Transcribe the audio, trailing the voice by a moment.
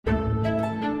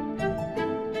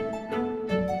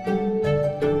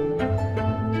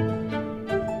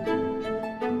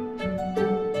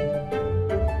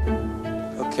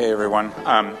Hey everyone,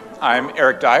 I'm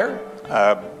Eric Dyer,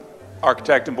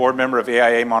 architect and board member of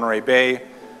AIA Monterey Bay.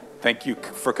 Thank you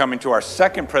for coming to our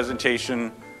second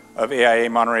presentation of AIA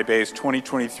Monterey Bay's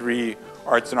 2023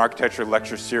 Arts and Architecture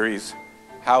Lecture Series,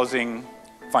 Housing,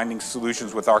 Finding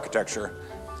Solutions with Architecture.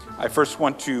 I first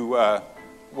want to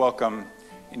welcome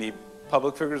any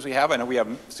public figures we have. I know we have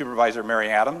Supervisor Mary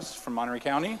Adams from Monterey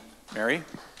County. Mary.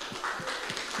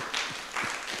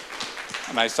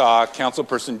 And I saw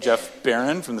Councilperson Jeff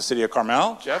Barron from the City of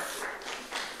Carmel. Jeff.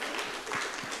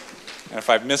 And if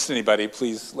I've missed anybody,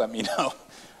 please let me know.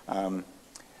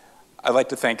 I'd like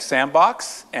to thank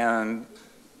Sandbox and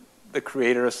the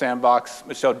creator of Sandbox,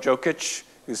 Michelle Jokic,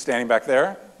 who's standing back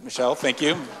there. Michelle, thank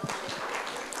you.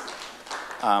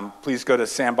 Please go to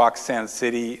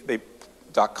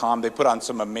sandboxsandcity.com. They put on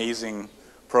some amazing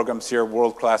programs here,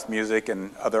 world-class music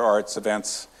and other arts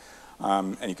events,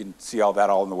 and you can see all that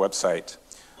all on the website.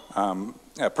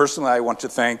 Personally, I want to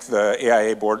thank the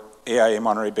AIA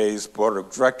Monterey Bay's Board of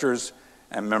Directors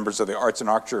and members of the Arts and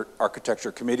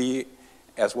Architecture Committee,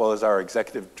 as well as our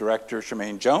Executive Director,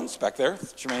 Shemaine Jones, back there.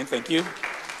 Shemaine, thank you.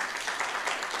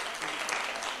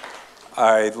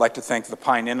 I'd like to thank the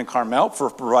Pine Inn in Carmel for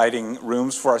providing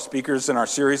rooms for our speakers in our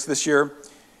series this year.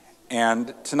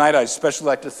 And tonight, I'd especially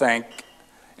like to thank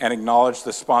and acknowledge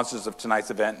the sponsors of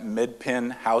tonight's event,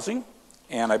 Mid-Penn Housing.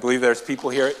 And I believe there's people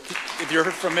here. If you're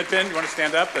from Mid-Penn, you want to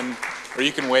stand up, or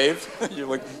you can wave. You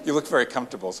look very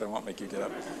comfortable, so I won't make you get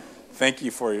up. Thank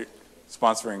you for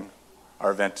sponsoring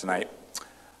our event tonight.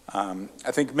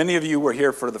 I think many of you were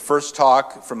here for the first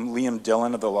talk from Liam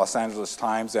Dillon of the Los Angeles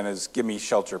Times and his Gimme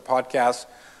Shelter podcast,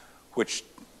 which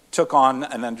took on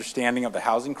an understanding of the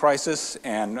housing crisis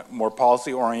and more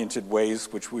policy-oriented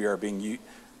ways which are being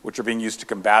used to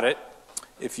combat it.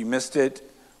 If you missed it,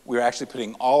 we're actually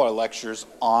putting all our lectures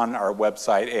on our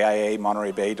website,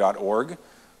 aiamontereybay.org.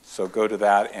 So go to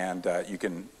that and you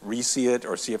can re-see it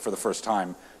or see it for the first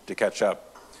time to catch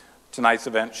up. Tonight's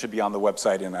event should be on the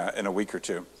website in a week or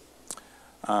two.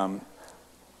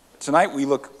 Tonight we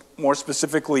look more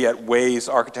specifically at ways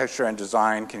architecture and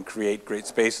design can create great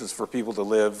spaces for people to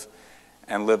live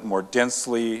and live more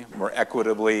densely, more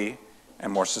equitably,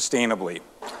 and more sustainably.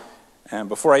 And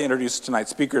before I introduce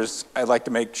tonight's speakers, I'd like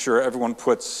to make sure everyone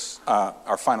puts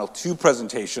our final two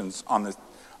presentations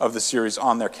of the series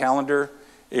on their calendar.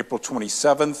 April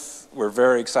 27th, we're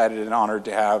very excited and honored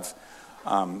to have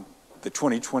the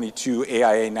 2022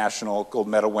 AIA National Gold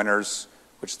Medal winners,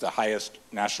 which is the highest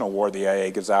national award the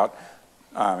AIA gives out.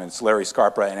 And it's Larry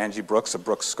Scarpa and Angie Brooks of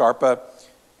Brooks Scarpa.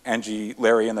 Angie,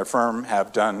 Larry, and their firm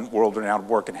have done world-renowned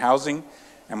work in housing,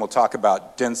 and we'll talk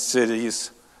about dense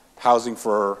cities, housing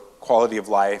for quality of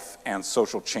life, and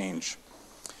social change.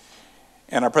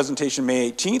 And our presentation,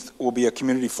 May 18th, will be a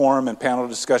community forum and panel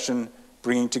discussion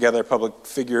bringing together public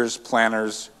figures,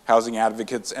 planners, housing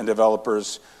advocates, and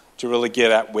developers to really get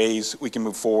at ways we can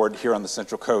move forward here on the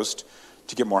Central Coast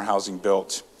to get more housing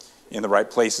built in the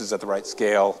right places, at the right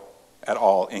scale, at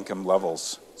all income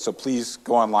levels. So please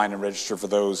go online and register for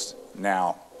those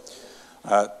now.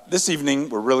 This evening,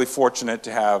 we're really fortunate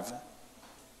to have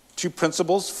two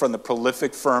principals from the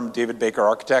prolific firm David Baker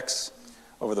Architects.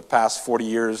 Over the past 40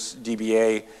 years,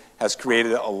 DBA has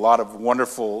created a lot of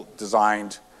wonderful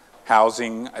designed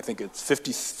housing. I think it's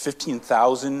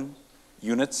 15,000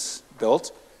 units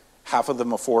built, half of them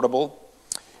affordable.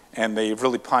 And they've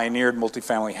really pioneered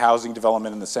multifamily housing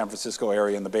development in the San Francisco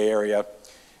area and the Bay Area,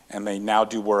 and they now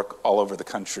do work all over the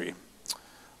country.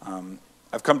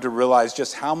 I've come to realize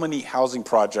just how many housing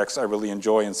projects I really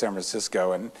enjoy in San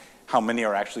Francisco and how many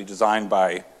are actually designed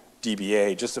by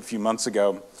DBA. Just a few months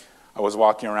ago, I was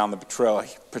walking around the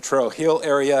Potrero Hill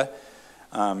area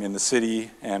in the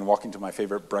city and walking to my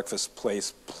favorite breakfast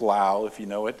place, Plow, if you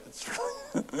know it.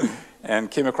 And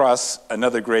came across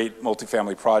another great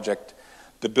multifamily project.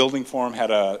 The building form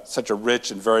had such a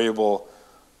rich and variable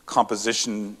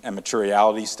composition and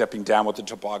materiality, stepping down with the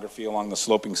topography along the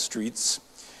sloping streets.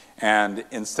 And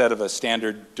instead of a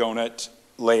standard donut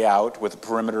layout with the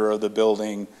perimeter of the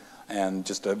building and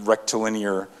just a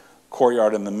rectilinear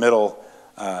courtyard in the middle,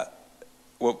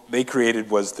 what they created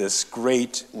was this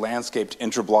great landscaped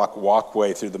interblock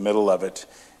walkway through the middle of it.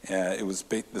 It was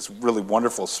this really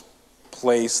wonderful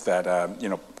place that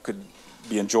could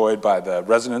be enjoyed by the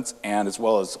residents and as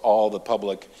well as all the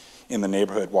public in the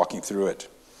neighborhood walking through it.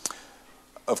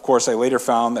 Of course, I later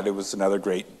found that it was another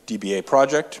great DBA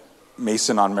project,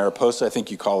 Mason on Mariposa, I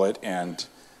think you call it, and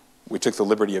we took the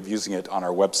liberty of using it on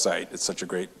our website. It's such a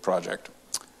great project.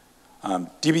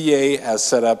 DBA has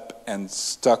set up and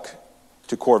stuck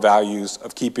to core values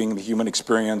of keeping the human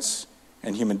experience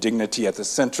and human dignity at the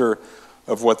center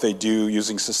of what they do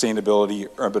using sustainability,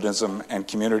 urbanism, and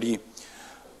community.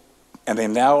 And they've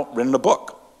now written a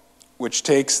book which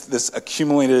takes this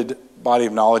accumulated body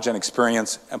of knowledge and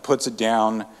experience and puts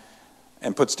down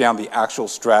the actual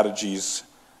strategies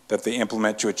that they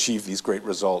implement to achieve these great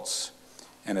results.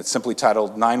 And it's simply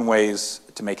titled 9 Ways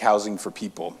to Make Housing for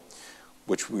People,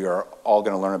 which we are all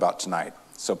going to learn about tonight.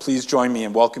 So please join me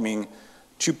in welcoming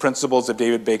 2 principals of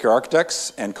David Baker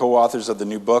Architects and co-authors of the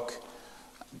new book,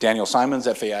 Daniel Simons,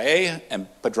 FAIA, and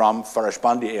Pedram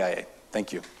Farshbandi, AIA.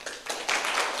 Thank you.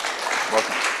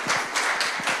 Welcome.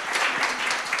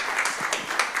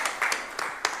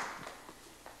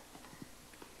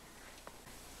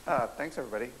 Thanks,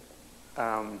 everybody.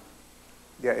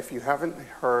 Yeah, if you haven't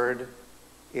heard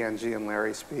Angie and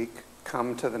Larry speak,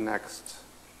 come to the next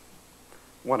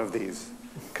one of these,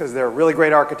 because they're really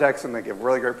great architects and they give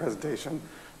really great presentation.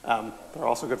 They're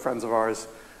also good friends of ours.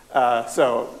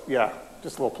 So yeah,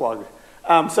 just a little plug.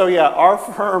 So yeah, our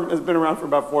firm has been around for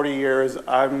about 40 years.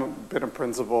 I've been a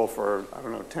principal for, I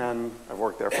don't know, 10. I've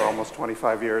worked there for almost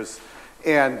 25 years.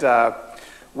 And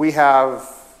we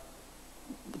have,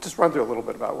 just run through a little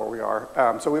bit about where we are.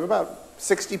 So we have about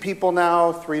 60 people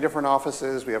now, 3 different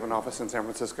offices. We have an office in San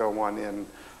Francisco, one in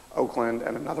Oakland,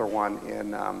 and another one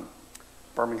in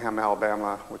Birmingham,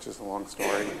 Alabama, which is a long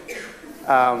story.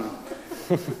 But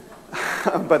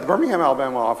the Birmingham,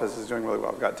 Alabama office is doing really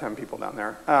well. We've got 10 people down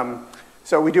there.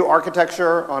 So we do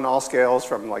architecture on all scales,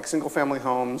 from like single-family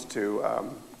homes to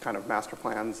kind of master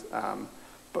plans.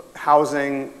 But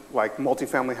housing, like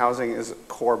multifamily housing, is a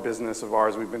core business of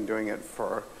ours. We've been doing it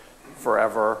for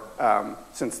forever,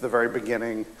 since the very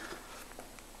beginning.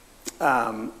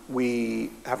 We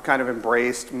have kind of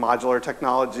embraced modular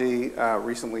technology,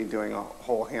 recently doing a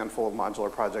whole handful of modular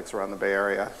projects around the Bay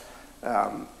Area.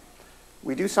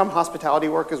 We do some hospitality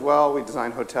work as well. We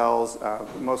design hotels,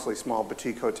 mostly small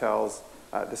boutique hotels.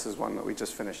 This is one that we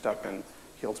just finished up in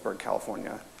Healdsburg,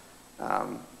 California.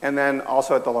 And then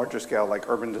also at the larger scale, like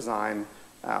urban design,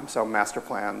 so master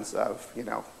plans of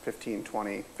 15,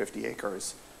 20, 50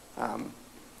 acres.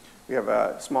 We have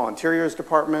a small interiors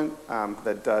department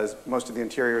that does most of the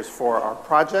interiors for our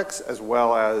projects, as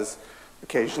well as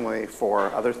occasionally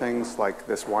for other things like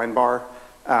this wine bar,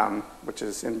 which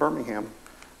is in Birmingham.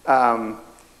 And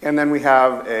then we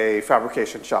have a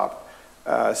fabrication shop.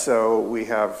 So we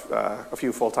have a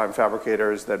few full-time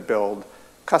fabricators that build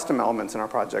custom elements in our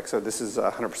project. So this is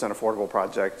a 100% affordable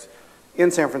project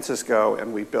in San Francisco,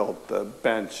 and we built the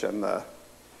bench and the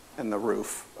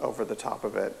roof over the top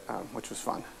of it, which was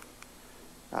fun.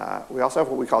 We also have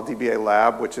what we call DBA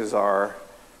Lab, which is our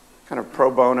kind of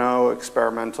pro bono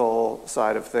experimental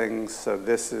side of things. So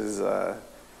this is a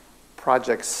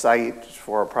project site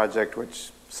for a project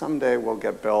which someday will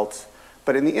get built.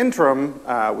 But in the interim,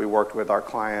 we worked with our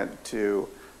client to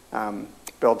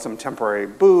build some temporary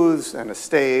booths and a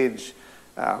stage.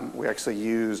 We actually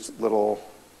used some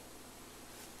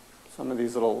of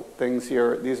these little things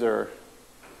here. These are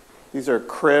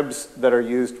cribs that are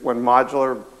used when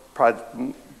modular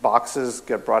boxes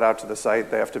get brought out to the site.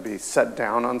 They have to be set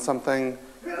down on something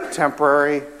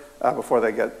temporary before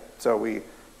they get, so we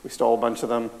stole a bunch of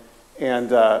them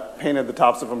and painted the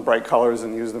tops of them bright colors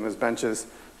and used them as benches.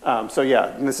 So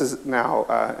yeah, and this is now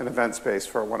an event space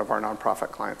for one of our nonprofit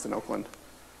clients in Oakland.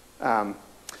 But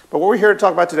what we're here to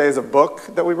talk about today is a book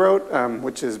that we wrote,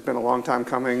 which has been a long time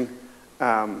coming.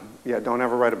 Yeah, don't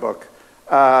ever write a book.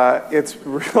 It's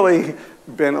really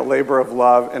been a labor of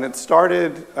love, and it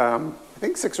started, I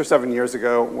think 6 or 7 years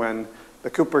ago, when the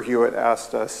Cooper Hewitt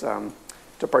asked us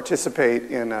to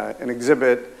participate in an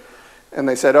exhibit, and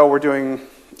they said, oh, we're doing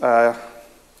an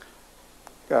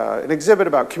exhibit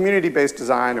about community-based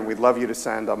design, and we'd love you to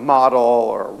send a model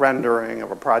or a rendering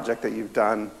of a project that you've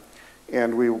done.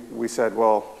 And we said,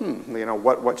 well,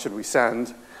 what should we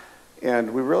send?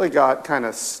 And we really got kind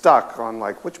of stuck on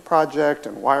like which project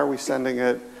and why are we sending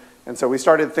it? And so we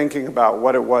started thinking about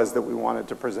what it was that we wanted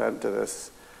to present to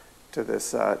this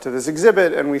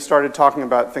exhibit, and we started talking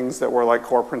about things that were like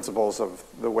core principles of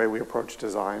the way we approach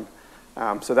design.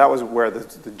 So that was where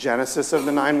the genesis of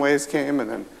the 9 Ways came, and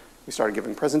then we started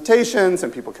giving presentations,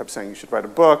 and people kept saying you should write a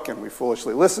book, and we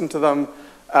foolishly listened to them.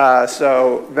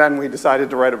 So then we decided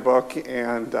to write a book,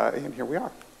 and here we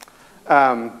are.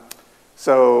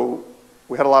 So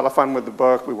we had a lot of fun with the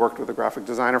book. We worked with a graphic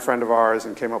designer friend of ours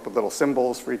and came up with little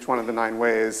symbols for each one of the 9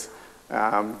 ways.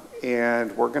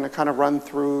 And we're going to kind of run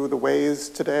through the ways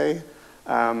today,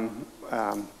 but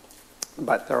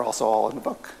they're also all in the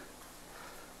book.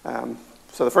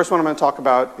 So the first one I'm going to talk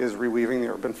about is reweaving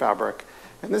the urban fabric.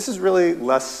 And this is really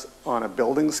less on a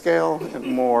building scale and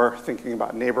more thinking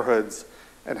about neighborhoods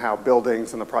and how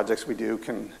buildings and the projects we do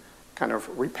can kind of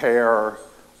repair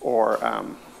or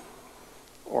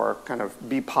kind of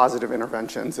be positive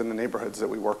interventions in the neighborhoods that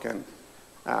we work in.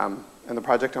 And the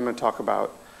project I'm going to talk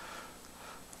about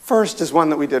first is one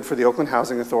that we did for the Oakland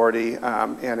Housing Authority,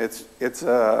 and it's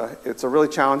a really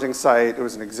challenging site. It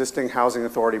was an existing housing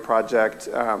authority project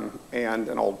and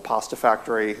an old pasta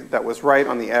factory that was right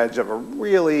on the edge of a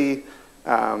really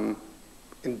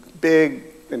big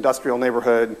industrial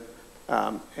neighborhood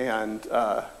and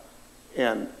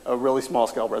a really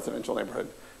small-scale residential neighborhood.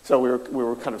 So we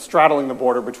were kind of straddling the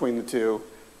border between the two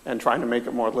and trying to make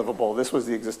it more livable. This was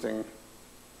the existing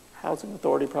housing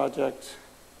authority project.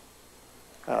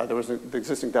 The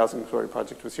existing housing authority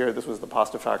project was here. This was the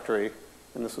pasta factory,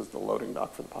 and this was the loading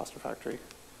dock for the pasta factory.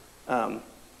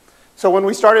 So when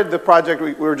we started the project,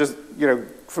 we were just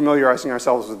familiarizing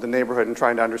ourselves with the neighborhood and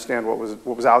trying to understand what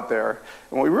was out there.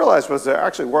 And what we realized was there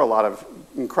actually were a lot of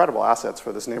incredible assets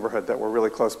for this neighborhood that were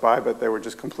really close by, but they were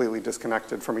just completely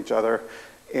disconnected from each other.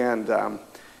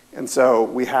 And so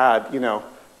we had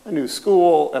a new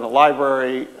school and a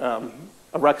library, a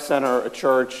rec center, a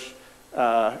church,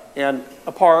 and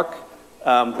a park,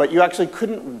 but you actually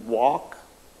couldn't walk.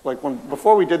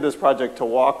 Before we did this project, to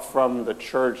walk from the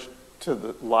church to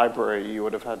the library, you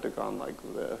would have had to gone like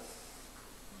this.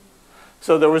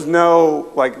 So there was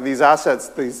no, these assets,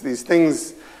 these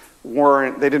things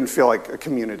they didn't feel like a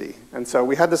community. And so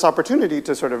we had this opportunity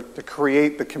to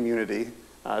create the community.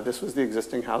 This was the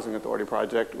existing housing authority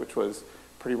project, which was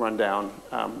pretty run down.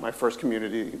 My first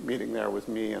community meeting there was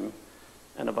me and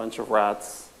a bunch of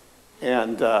rats.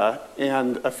 And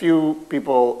a few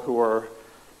people who were,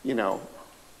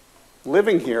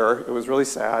 living here. It was really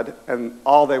sad, and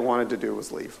all they wanted to do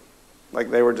was leave.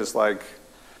 They were just like,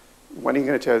 when are you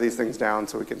going to tear these things down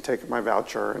so we can take my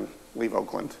voucher and leave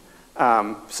Oakland?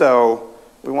 So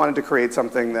we wanted to create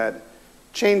something that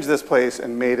changed this place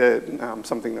and made it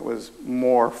something that was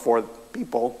more for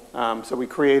people. So we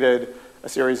created a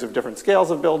series of different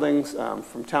scales of buildings,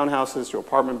 from townhouses to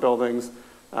apartment buildings,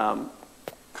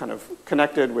 kind of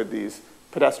connected with these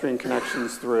pedestrian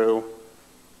connections through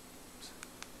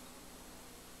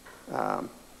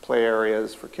play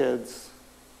areas for kids,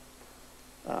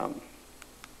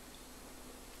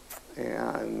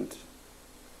 and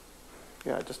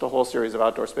just a whole series of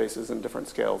outdoor spaces and different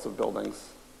scales of buildings.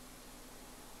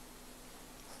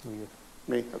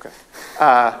 Me? Okay.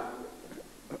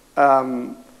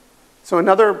 So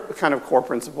another kind of core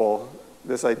principle,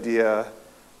 this idea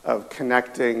of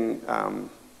connecting.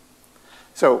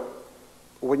 So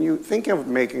when you think of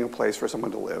making a place for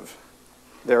someone to live,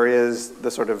 there is the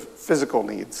sort of physical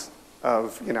needs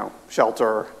of,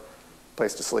 shelter,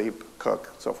 place to sleep,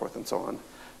 cook, so forth and so on.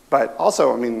 But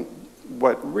also,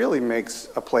 what really makes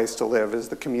a place to live is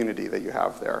the community that you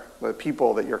have there, the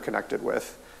people that you're connected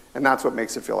with, and that's what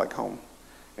makes it feel like home.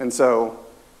 And so,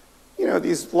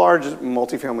 these large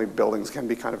multifamily buildings can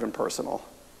be kind of impersonal.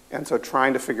 And so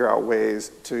trying to figure out ways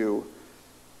to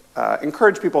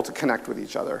encourage people to connect with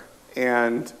each other.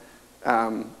 And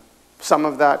some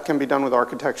of that can be done with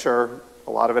architecture.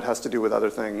 A lot of it has to do with other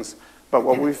things. But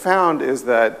what we found is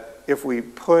that if we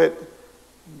put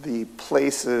the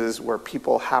places where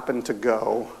people happen to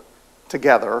go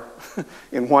together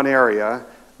in one area,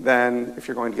 then if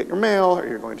you're going to get your mail, or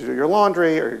you're going to do your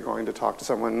laundry, or you're going to talk to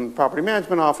someone in the property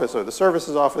management office or the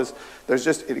services office,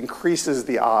 it increases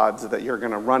the odds that you're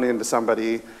going to run into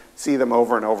somebody, see them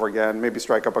over and over again, maybe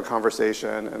strike up a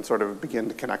conversation, and sort of begin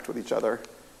to connect with each other.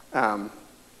 Shout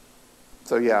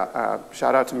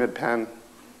out to Mid-Penn.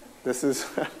 This is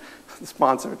the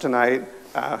sponsor tonight,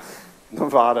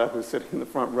 Nevada, who's sitting in the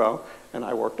front row, and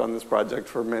I worked on this project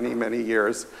for many, many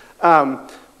years.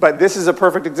 But this is a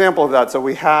perfect example of that. So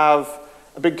we have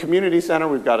a big community center.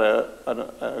 We've got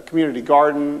a community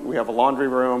garden. We have a laundry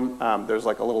room. There's a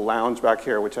little lounge back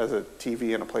here, which has a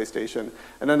TV and a PlayStation.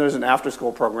 And then there's an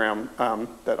after-school program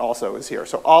that also is here.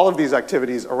 So all of these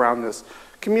activities around this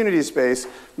community space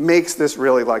makes this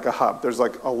really like a hub. There's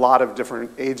a lot of different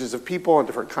ages of people and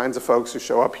different kinds of folks who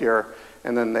show up here,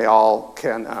 and then they all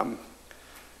can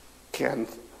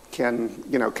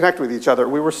connect with each other.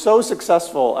 We were so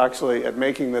successful actually at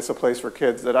making this a place for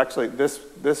kids that actually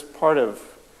this part of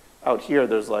out here,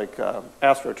 there's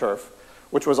AstroTurf,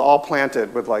 which was all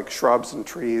planted with shrubs and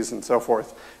trees and so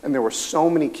forth. And there were so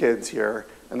many kids here,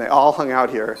 and they all hung out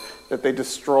here, that they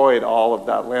destroyed all of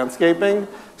that landscaping.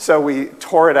 So we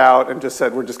tore it out and just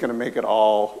said, we're just going to make it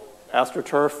all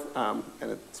AstroTurf,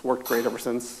 and it's worked great ever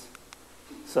since.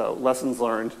 So lessons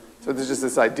learned. So there's just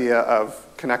this idea of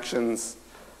connections.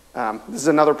 This is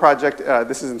another project.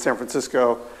 This is in San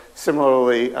Francisco.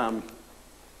 Similarly,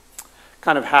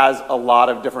 kind of has a lot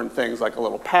of different things, like a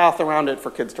little path around it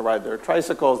for kids to ride their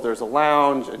tricycles. There's a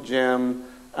lounge, a gym,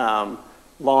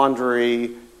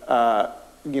 laundry,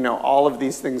 all of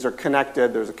these things are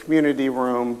connected. There's a community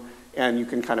room, and you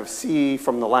can kind of see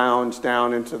from the lounge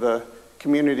down into the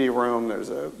community room. There's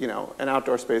an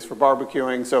outdoor space for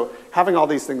barbecuing. So having all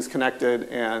these things connected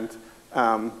and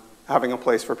having a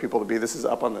place for people to be. This is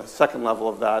up on the second level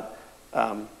of that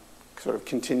sort of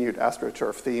continued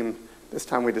AstroTurf theme. This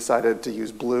time we decided to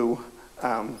use blue,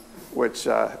 which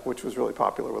was really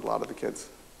popular with a lot of the kids.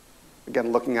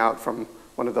 Again, looking out from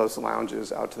one of those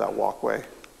lounges out to that walkway.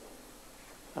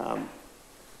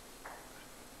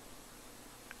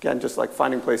 Again, just like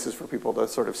finding places for people to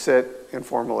sort of sit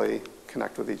informally,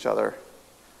 connect with each other.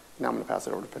 Now I'm going to pass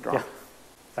it over to Pedram. Yeah.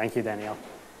 Thank you, Daniel.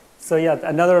 So yeah,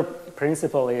 another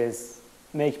principle is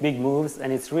make big moves,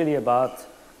 and it's really about,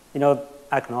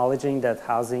 acknowledging that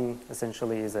housing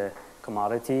essentially is a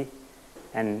commodity,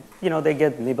 and they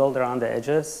get nibbled around the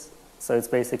edges. So it's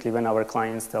basically when our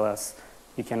clients tell us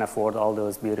you can afford all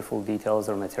those beautiful details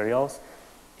or materials,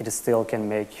 it still can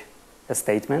make a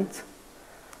statement.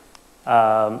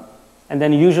 And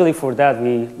then usually for that,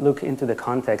 we look into the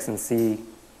context and see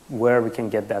where we can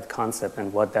get that concept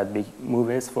and what that big move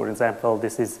is. For example,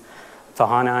 this is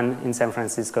Tohanan in San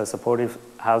Francisco, supportive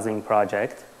housing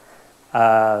project.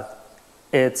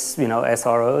 It's,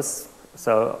 SROs,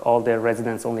 so all their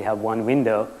residents only have one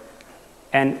window.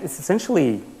 And it's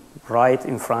essentially right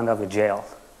in front of a jail.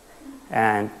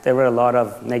 And there were a lot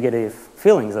of negative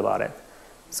feelings about it.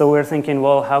 So we're thinking,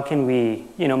 well, how can we,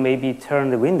 maybe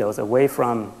turn the windows away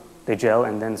from the jail,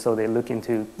 and then so they look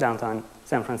into downtown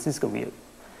San Francisco view.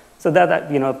 So that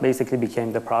basically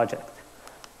became the project.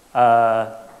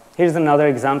 Here's another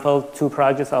example, 2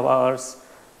 projects of ours,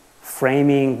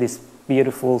 framing this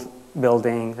beautiful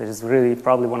building, which is really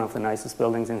probably one of the nicest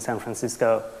buildings in San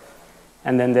Francisco.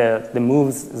 And then the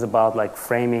moves is about like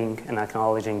framing and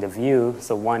acknowledging the view.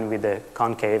 So one with the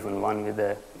concave and one with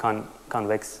the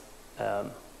convex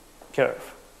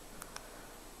curve.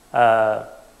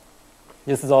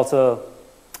 This is also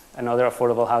another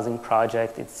affordable housing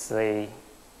project. It's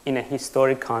in a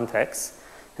historic context.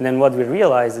 And then what we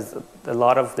realized is a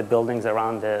lot of the buildings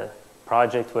around the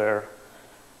project were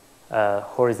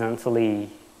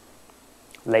horizontally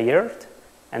layered,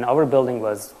 and our building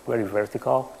was very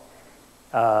vertical.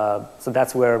 So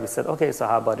that's where we said, okay, so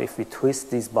how about if we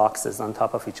twist these boxes on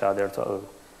top of each other to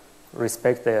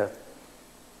respect the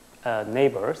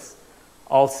neighbors.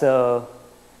 Also,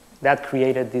 that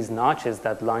created these notches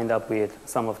that lined up with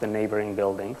some of the neighboring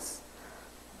buildings.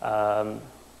 And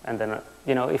then,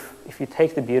 if you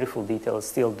take the beautiful details,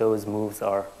 still those moves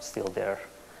are still there.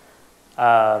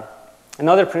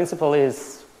 Another principle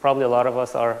is probably a lot of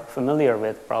us are familiar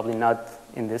with, probably not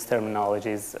in this terminology,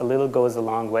 is a little goes a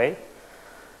long way.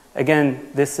 Again,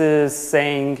 this is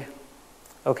saying,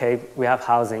 okay, we have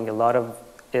housing. A lot of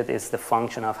it is the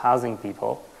function of housing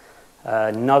people.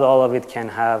 Not all of it can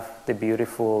have the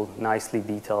beautiful, nicely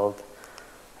detailed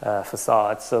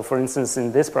facade. So for instance,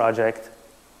 in this project,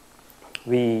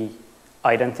 we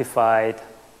identified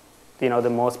the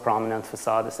most prominent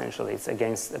facade, essentially. It's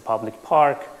against a public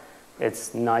park.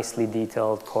 It's nicely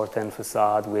detailed corten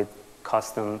facade with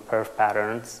custom perf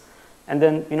patterns. And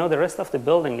then, the rest of the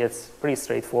building, it's pretty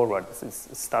straightforward.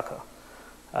 It's stucco.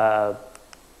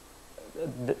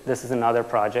 This is another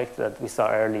project that we saw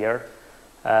earlier.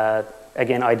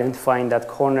 Again, identifying that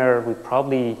corner, we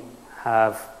probably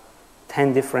have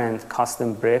 10 different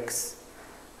custom bricks.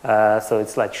 So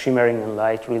it's like shimmering in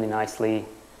light really nicely.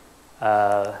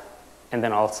 And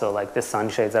then also like the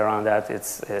sunshades around that,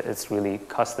 it's really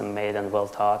custom made and well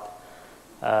thought.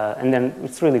 And then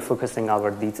it's really focusing our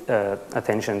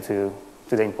attention to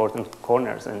the important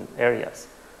corners and areas.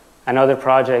 Another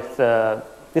project,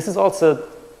 this is also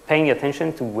paying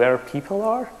attention to where people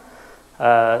are.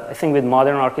 I think with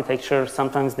modern architecture,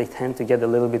 sometimes they tend to get a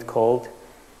little bit cold,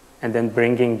 and then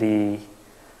bringing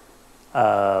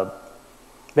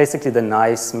basically the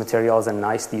nice materials and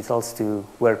nice details to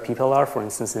where people are. For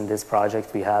instance, in this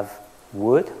project, we have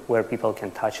wood where people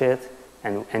can touch it,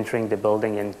 and entering the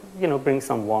building and bring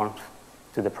some warmth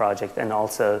to the project, and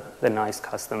also the nice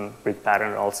custom brick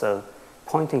pattern also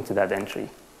pointing to that entry.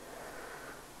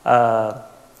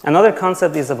 Another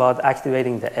concept is about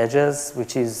activating the edges,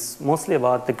 which is mostly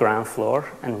about the ground floor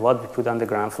and what we put on the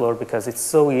ground floor, because it's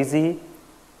so easy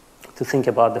to think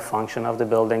about the function of the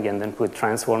building and then put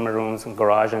transformer rooms and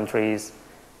garage entries,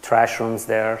 trash rooms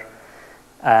there.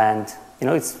 And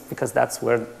it's because that's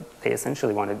where they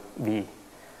essentially want to be.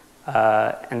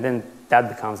 And then that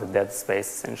becomes a dead space,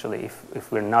 essentially,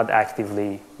 if we're not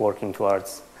actively working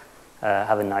towards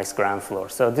have a nice ground floor.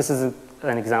 So this is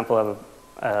an example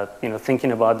of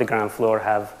thinking about the ground floor,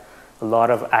 have a lot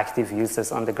of active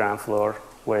uses on the ground floor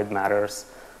where it matters.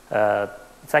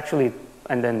 It's actually,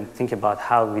 and then think about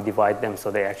how we divide them so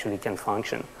they actually can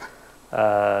function.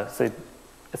 So it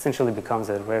essentially becomes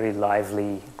a very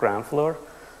lively ground floor.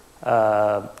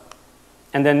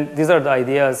 And then these are the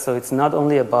ideas. So it's not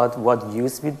only about what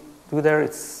use we do there,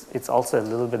 it's also a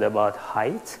little bit about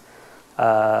height.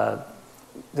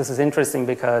 This is interesting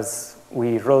because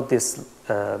we wrote this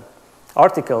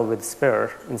article with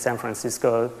Spur in San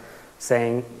Francisco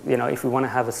saying, if we want to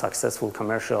have a successful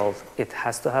commercial, it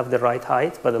has to have the right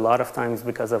height, but a lot of times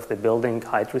because of the building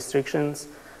height restrictions,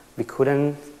 we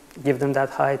couldn't give them that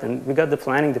height, and we got the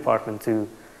planning department to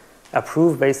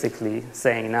approve basically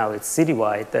saying now it's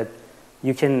citywide that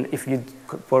you can, if you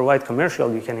provide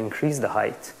commercial, you can increase the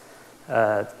height.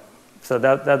 So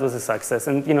that was a success.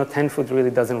 And 10 foot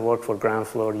really doesn't work for ground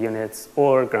floor units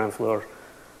or ground floor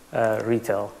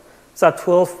retail. So at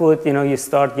 12 foot, you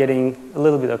start getting a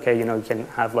little bit, okay, you can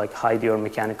have like hide your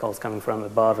mechanicals coming from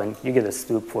above and you get a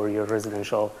stoop for your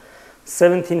residential.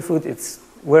 17 foot, it's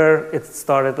where it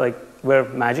started, like where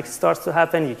magic starts to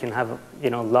happen. You can have,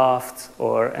 loft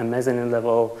or a mezzanine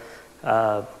level.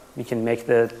 You can make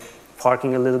the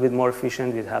parking a little bit more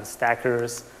efficient. You'd have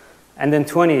stackers. And then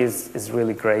 20 is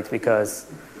really great because,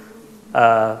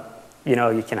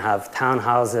 you can have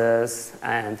townhouses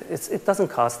and it doesn't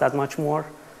cost that much more.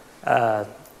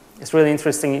 It's really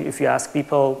interesting if you ask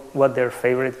people what their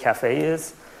favorite cafe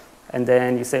is, and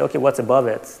then you say, okay, what's above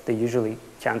it? They usually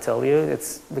can't tell you.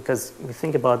 It's because we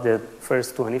think about the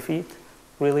first 20 feet,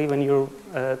 really, when you're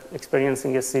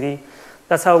experiencing a city.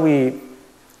 That's how we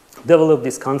developed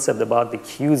this concept about the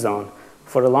Q zone.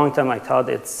 For a long time, I thought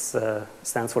it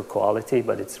stands for quality,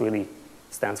 but it really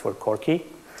stands for quirky.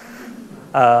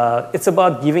 It's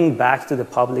about giving back to the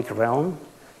public realm.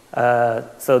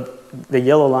 So the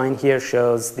yellow line here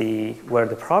shows where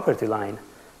the property line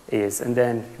is, and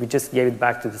then we just gave it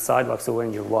back to the sidewalk, so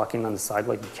when you're walking on the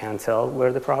sidewalk, you can't tell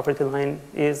where the property line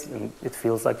is, and it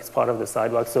feels like it's part of the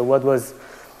sidewalk. So what was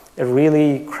a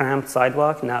really cramped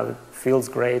sidewalk, now it feels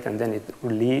great, and then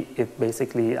it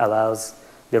basically allows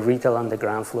the retail on the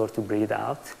ground floor to breathe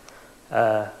out.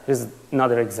 Here's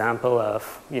another example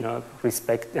of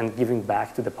respect and giving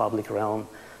back to the public realm.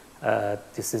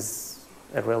 This is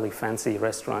a really fancy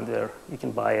restaurant there. You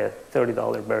can buy a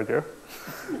 $30 burger.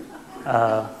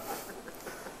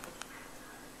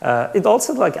 It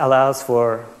also allows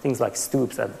for things like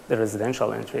stoops at the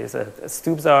residential entries.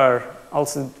 Stoops are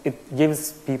also, it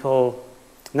gives people,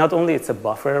 not only it's a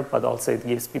buffer, but also it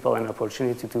gives people an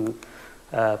opportunity to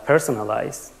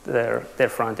personalize their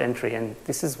front entry. And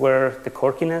this is where the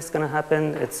quirkiness is going to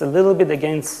happen. It's a little bit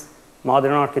against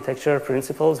modern architecture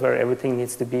principles where everything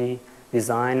needs to be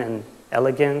designed and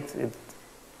elegant. It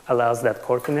allows that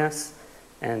quirkiness,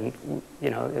 and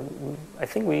I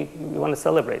think we want to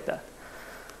celebrate that.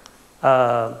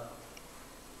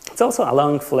 It's also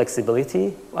allowing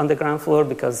flexibility on the ground floor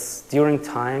because during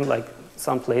time, like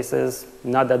some places,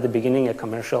 not at the beginning a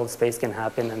commercial space can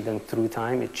happen, and then through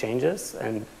time it changes,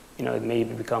 and it may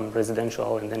become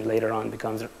residential, and then later on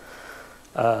becomes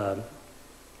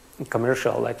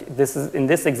commercial. Like in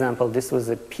this example, this was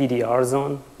a PDR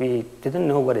zone. We didn't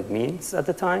know what it means at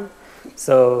the time.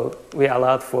 So we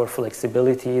allowed for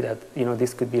flexibility that,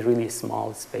 this could be really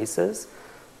small spaces,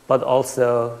 but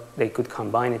also they could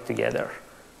combine it together,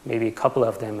 maybe a couple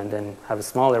of them and then have a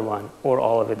smaller one, or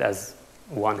all of it as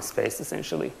one space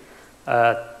essentially.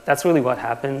 That's really what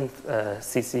happened.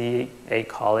 CCA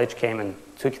College came and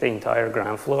took the entire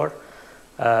ground floor.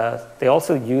 They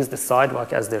also used the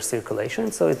sidewalk as their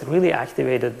circulation, so it really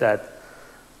activated that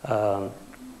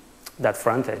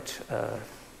frontage.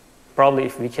 Probably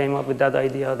if we came up with that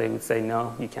idea, they would say,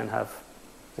 no, you can't have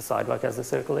the sidewalk as the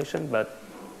circulation, but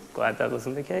glad that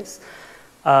wasn't the case.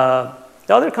 The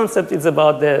other concept is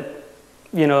about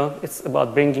it's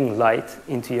about bringing light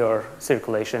into your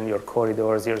circulation, your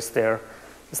corridors, your stair.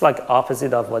 It's like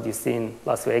opposite of what you see in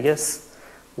Las Vegas,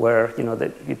 where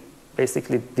you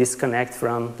basically disconnect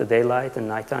from the daylight, and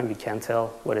nighttime you can't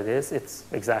tell what it is. It's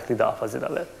exactly the opposite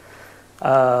of it.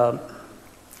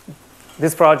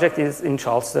 This project is in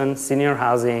Charleston, senior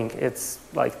housing. It's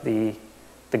like the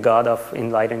god of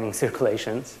enlightening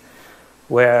circulations,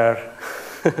 where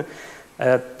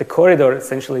the corridor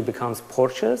essentially becomes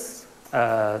porches.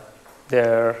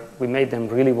 We made them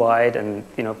really wide, and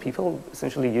people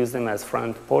essentially use them as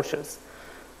front porches.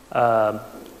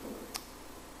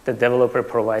 The developer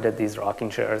provided these rocking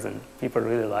chairs, and people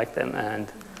really liked them.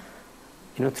 And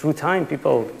through time,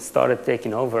 people started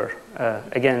taking over.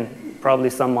 Again,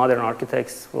 probably some modern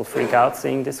architects will freak out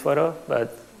seeing this photo,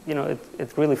 but you know,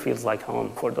 it really feels like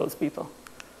home for those people.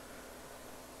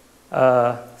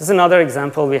 This is another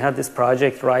example. We had this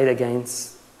project right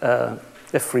against the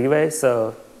freeway,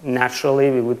 so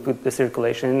naturally we would put the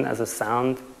circulation as a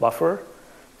sound buffer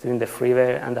between the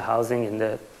freeway and the housing, and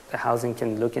the housing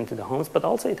can look into the homes, but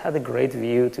also it had a great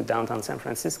view to downtown San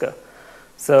Francisco.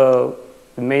 So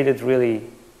we made it really,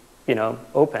 you know,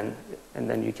 open, and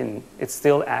then you can, it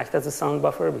still act as a sound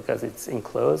buffer because it's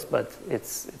enclosed, but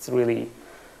it's really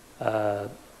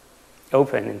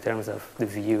open in terms of the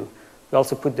view. We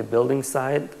also put the building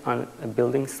sign on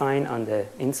the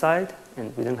inside,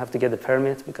 and we didn't have to get a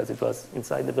permit because it was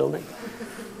inside the building.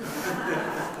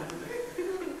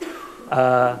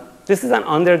 This is an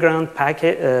underground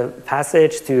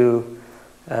passage to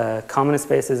common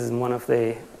spaces in one of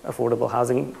the affordable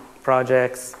housing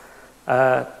projects.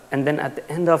 And then at the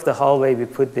end of the hallway, we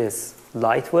put this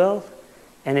light well,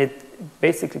 and it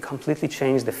basically completely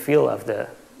changed the feel of the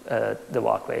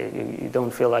walkway. You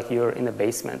don't feel like you're in a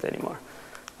basement anymore.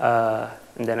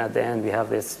 And then at the end, we have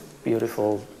this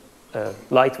beautiful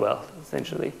light well,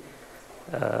 essentially.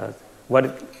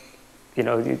 You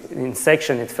know, in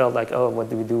section, it felt like, oh, what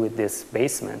do we do with this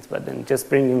basement? But then just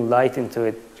bringing light into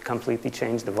it completely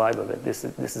changed the vibe of it. This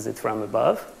is it from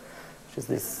above, which is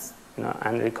this, you know,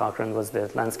 Andrea Cochran was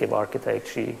the landscape architect.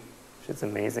 She's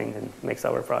amazing and makes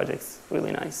our projects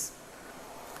really nice.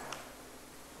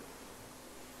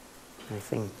 I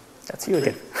think that's you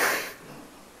again.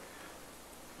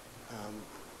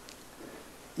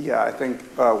 Yeah, I think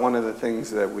one of the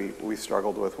things that we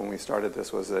struggled with when we started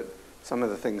this was that some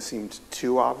of the things seemed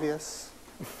too obvious,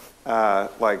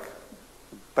 but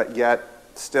yet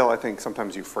still I think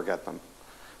sometimes you forget them.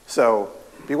 So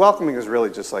Be Welcoming is really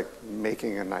just like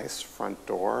making a nice front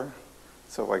door,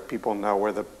 so like people know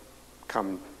where to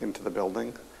come into the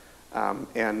building,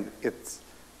 and it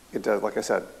does, like I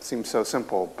said, seems so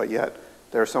simple, but yet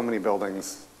there are so many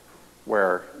buildings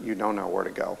where you don't know where to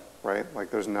go, right?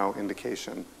 Like there's no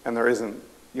indication, and there isn't.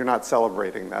 You're not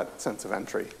celebrating that sense of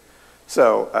entry.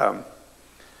 So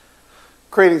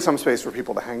creating some space for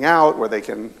people to hang out, where they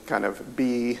can kind of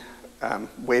be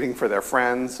waiting for their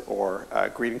friends, or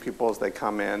greeting people as they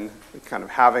come in, kind of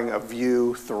having a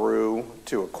view through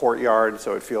to a courtyard,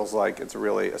 so it feels like it's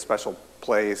really a special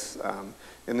place.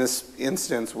 In this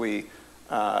instance, we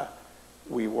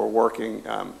were working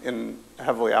in a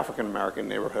heavily African American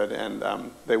neighborhood, and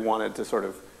they wanted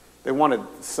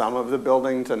some of the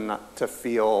building to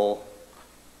feel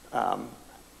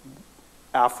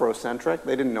Afrocentric.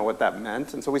 They didn't know what that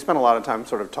meant, and so we spent a lot of time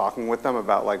sort of talking with them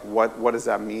about like what does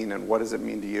that mean, and what does it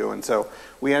mean to you. And so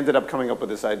we ended up coming up with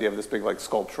this idea of this big like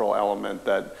sculptural element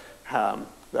that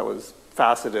was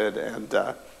faceted, and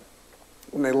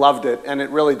they loved it. And it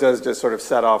really does just sort of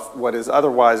set off what is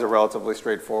otherwise a relatively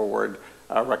straightforward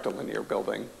rectilinear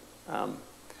building.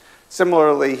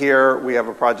 Similarly, here we have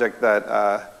a project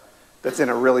that's in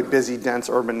a really busy, dense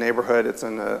urban neighborhood. It's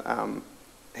in the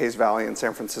Hayes Valley in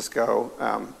San Francisco,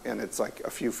 and it's like a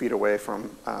few feet away from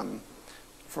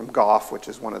Goff, which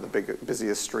is one of the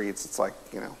busiest streets. It's like,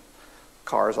 you know,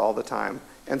 cars all the time.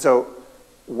 And so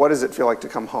what does it feel like to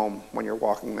come home when you're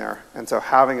walking there? And so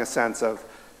having a sense of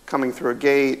coming through a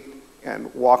gate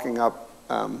and walking up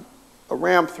a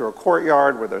ramp through a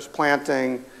courtyard where there's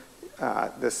planting,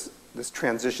 this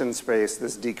transition space,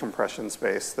 this decompression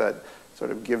space that sort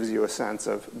of gives you a sense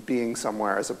of being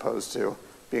somewhere as opposed to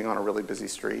being on a really busy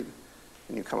street.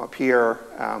 And you come up here,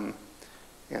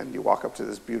 and you walk up to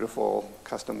this beautiful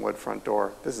custom wood front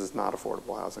door. This is not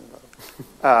affordable housing,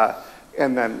 though.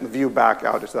 And then the view back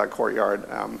out into that courtyard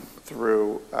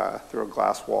through a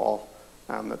glass wall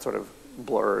that sort of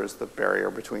blurs the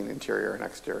barrier between interior and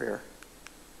exterior.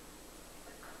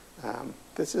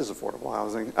 This is affordable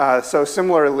housing. So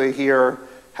similarly here,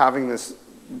 having this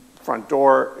front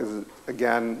door is,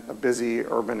 again, a busy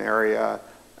urban area.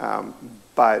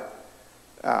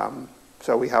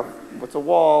 So we have what's a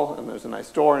wall, and there's a nice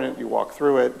door in it. You walk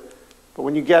through it. But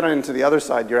when you get into the other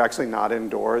side, you're actually not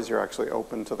indoors. You're actually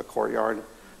open to the courtyard.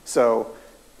 So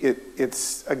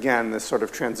it's, again, this sort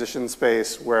of transition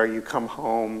space where you come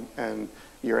home and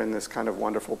you're in this kind of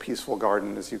wonderful, peaceful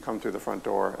garden as you come through the front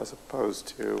door, as opposed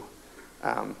to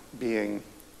being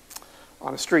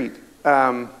on a street.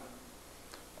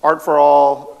 Art for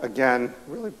All, again,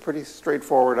 really pretty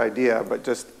straightforward idea, but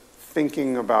just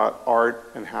thinking about art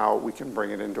and how we can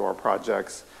bring it into our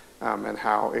projects, and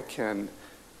how it can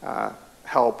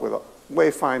help with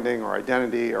wayfinding or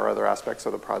identity or other aspects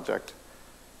of the project.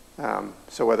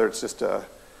 So whether it's just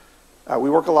we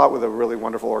work a lot with a really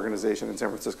wonderful organization in San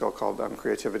Francisco called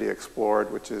Creativity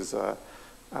Explored, which is a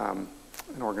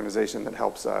an organization that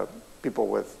helps people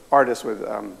with, artists with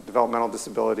developmental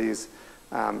disabilities,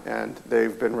 and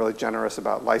they've been really generous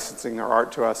about licensing their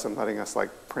art to us and letting us like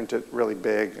print it really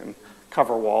big and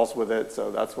cover walls with it.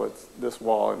 So that's what's this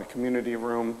wall in the community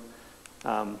room.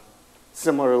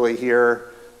 Similarly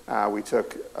here, we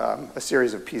took a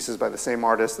series of pieces by the same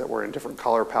artist that were in different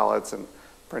color palettes and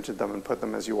printed them and put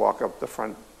them as you walk up the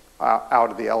front,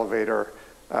 out of the elevator,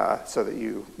 so that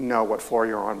you know what floor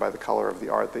you're on by the color of the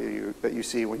art that you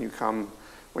see when you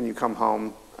come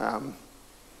home.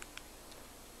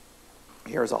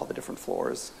 Here's all the different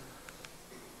floors.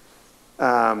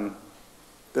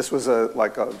 This was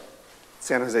like a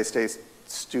San Jose State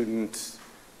student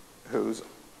whose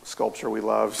sculpture we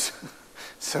loved.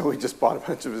 So we just bought a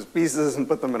bunch of his pieces and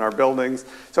put them in our buildings.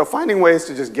 So finding ways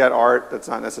to just get art that's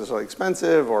not necessarily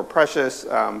expensive or precious,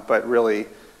 but really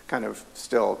kind of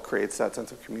still creates that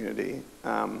sense of community.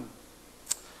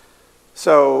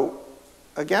 So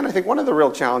again, I think one of the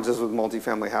real challenges with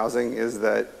multifamily housing is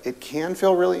that it can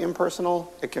feel really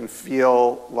impersonal. It can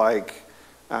feel like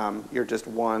you're just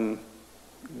one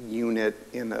unit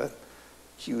in a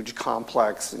huge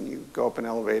complex, and you go up an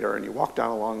elevator and you walk down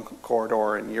a long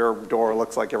corridor and your door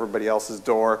looks like everybody else's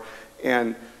door.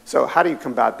 And so how do you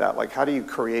combat that? Like, how do you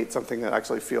create something that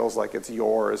actually feels like it's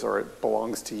yours or it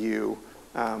belongs to you?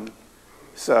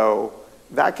 So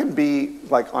that can be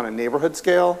like on a neighborhood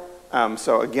scale.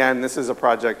 So again, this is a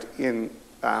project in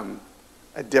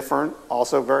a different,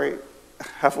 also very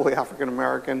heavily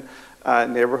African-American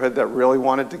neighborhood that really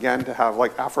wanted, again, to have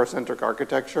like Afrocentric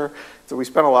architecture. So we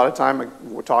spent a lot of time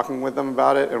talking with them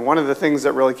about it. And one of the things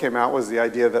that really came out was the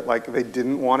idea that like they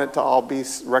didn't want it to all be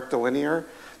rectilinear,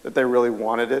 that they really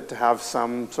wanted it to have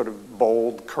some sort of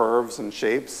bold curves and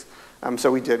shapes.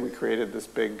 So we created this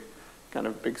big, kind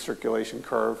of big circulation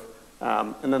curve.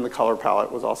 And then the color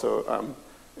palette was also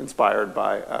inspired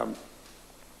by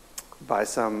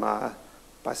some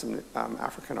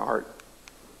African art.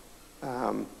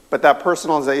 But that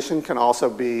personalization can also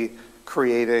be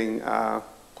creating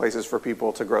places for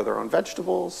people to grow their own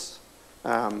vegetables,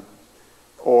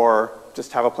 or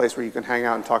just have a place where you can hang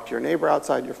out and talk to your neighbor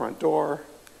outside your front door.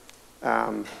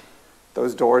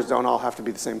 Those doors don't all have to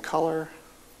be the same color,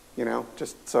 you know,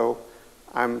 just so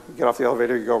get off the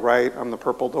elevator, you go right, I'm the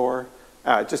purple door.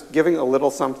 Just giving a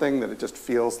little something that it just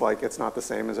feels like it's not the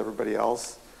same as everybody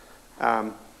else.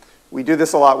 We do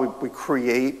this a lot. We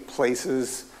create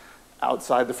places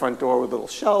outside the front door with a little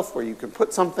shelf where you can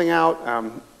put something out.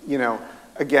 You know,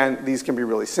 again, these can be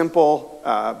really simple,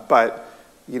 but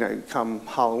you know, come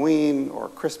Halloween or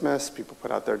Christmas, people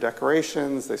put out their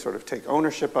decorations, they sort of take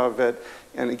ownership of it.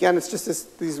 And again, it's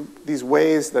just these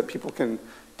ways that people can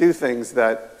do things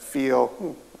that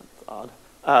feel, that's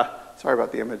odd. Sorry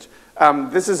about the image.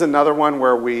 This is another one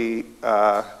where we,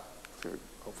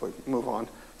 hopefully move on.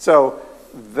 So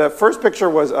the first picture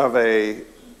was of a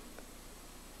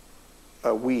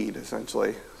weed,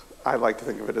 essentially. I like to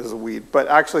think of it as a weed. But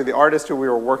actually, the artist who we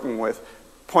were working with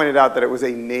pointed out that it was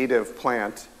a native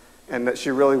plant and that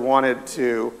she really wanted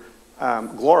to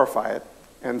glorify it.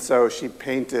 And so she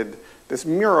painted this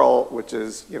mural, which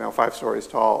is 5 stories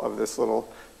tall, of this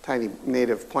little tiny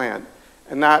native plant.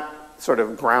 And that sort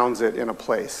of grounds it in a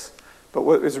place. But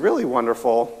what is really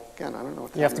wonderful, again, I don't know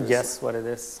what that is. You have to guess what it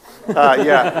is.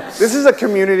 Yeah, this is a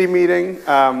community meeting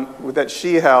that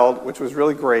she held, which was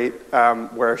really great,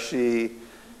 where she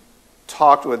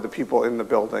talked with the people in the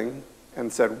building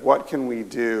and said, what can we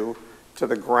do to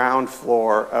the ground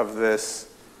floor of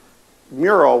this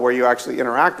mural where you actually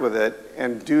interact with it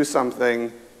and do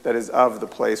something that is of the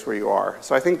place where you are.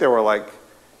 So I think there were like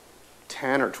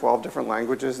 10 or 12 different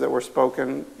languages that were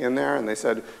spoken in there, and they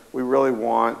said, we really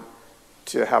want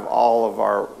to have all of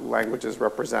our languages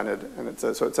represented. And it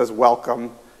says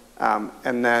welcome,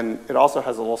 and then it also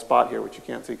has a little spot here, which you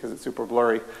can't see because it's super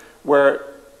blurry, where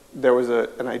there was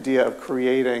an idea of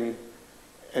creating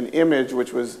an image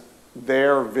which was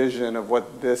their vision of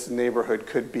what this neighborhood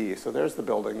could be. So there's the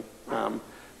building.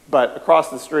 But across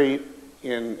the street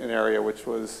in an area which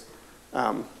was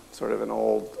sort of an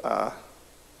old, well,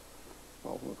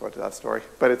 we'll go to that story.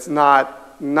 But it's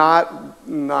not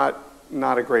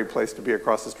a great place to be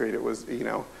across the street. It was,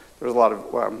 there was a lot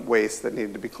of waste that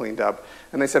needed to be cleaned up.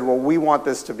 And they said, well, we want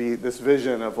this to be this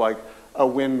vision of like a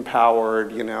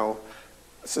wind-powered,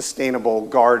 sustainable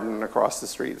garden across the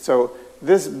street. So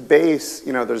this base,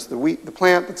 there's the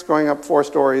plant that's going up 4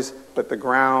 stories, but the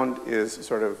ground is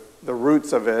sort of, the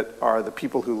roots of it are the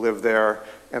people who live there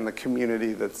and the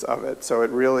community that's of it. So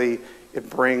it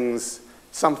brings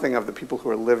something of the people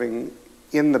who are living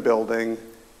in the building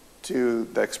to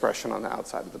the expression on the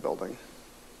outside of the building.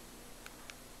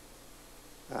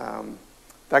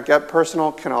 That get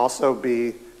personal can also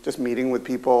be just meeting with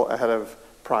people ahead of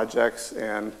projects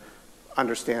and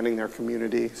understanding their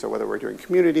community. So whether we're doing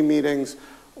community meetings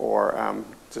or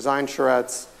design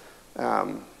charrettes,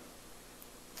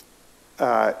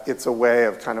 it's a way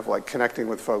of kind of like connecting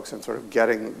with folks and sort of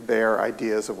getting their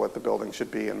ideas of what the building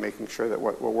should be and making sure that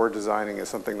what we're designing is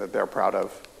something that they're proud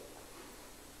of.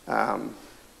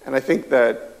 And I think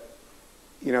that,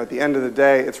 you know, at the end of the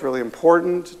day, it's really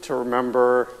important to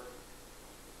remember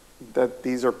that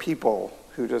these are people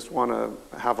who just want to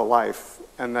have a life,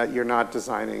 and that you're not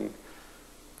designing.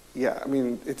 Yeah, I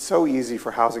mean, it's so easy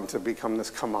for housing to become this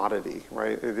commodity,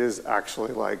 right? It is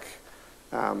actually like,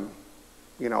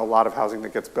 you know, a lot of housing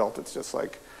that gets built, it's just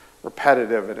like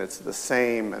repetitive and it's the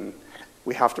same, and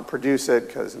we have to produce it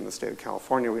because in the state of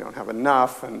California we don't have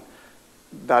enough, and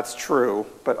that's true,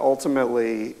 but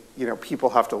ultimately, you know, people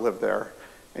have to live there,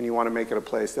 and you want to make it a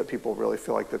place that people really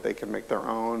feel like that they can make their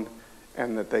own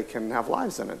and that they can have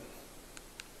lives in it.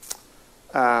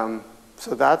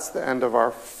 So that's the end of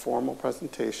our formal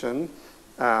presentation.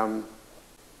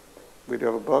 We do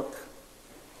have a book.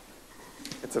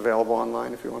 It's available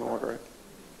online if you want to order it.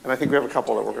 And I think we have a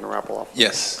couple that we're going to raffle off.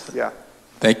 Yes. Yeah.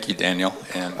 Thank you, Daniel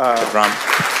and Pedram.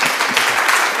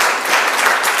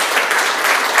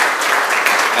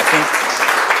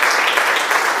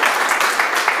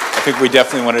 I think we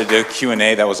definitely wanted to do a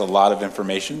Q&A. That was a lot of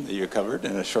information that you covered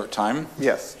in a short time.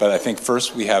 Yes. But I think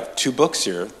first we have 2 books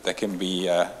here that can be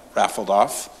raffled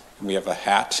off. And we have a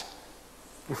hat.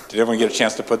 Did everyone get a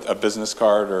chance to put a business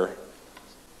card or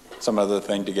some other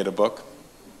thing to get a book?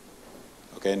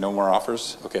 Okay, no more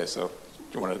offers? Okay, so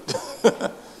you want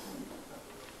to...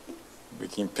 We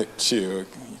can pick 2. You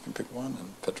can pick 1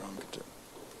 and Pedram can 2.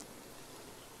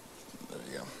 There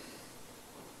you go.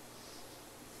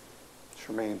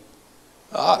 Charmaine.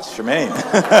 Ah, Charmaine.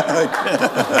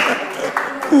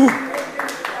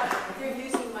 You're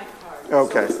using my card.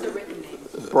 Okay. So it's the written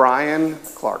name. Brian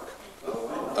Clark.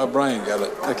 Oh, Brian got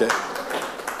it. Okay.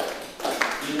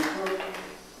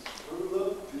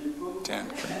 Dan.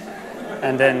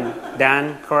 And then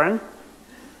Dan Curran.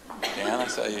 Dan, I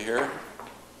saw you here.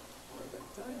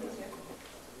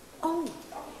 Oh,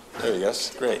 There you go.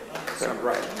 Great. So,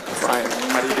 Brian,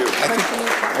 how do you do?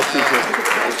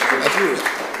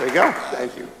 There you go.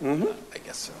 Thank you. Mm-hmm. I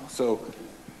guess so. So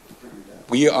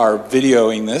we are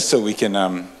videoing this so we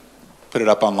can put it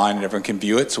up online and everyone can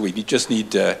view it. So we just need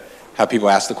to have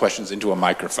people ask the questions into a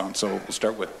microphone. So we'll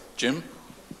start with Jim.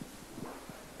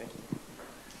 Thank you.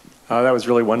 That was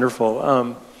really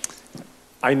wonderful.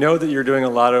 I know that you're doing a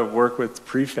lot of work with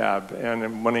prefab, and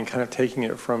I'm wondering, kind of taking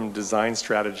it from design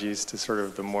strategies to sort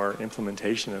of the more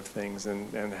implementation of things,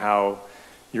 and how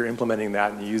you're implementing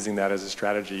that and using that as a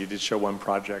strategy. You did show one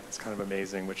project that's kind of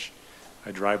amazing, which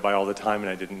I drive by all the time and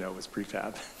I didn't know was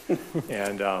prefab.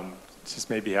 And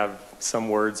just maybe have some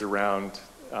words around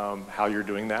how you're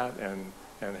doing that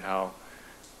and how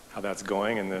that's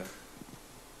going, and the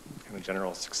kind of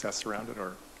general success around it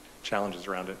or challenges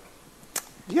around it.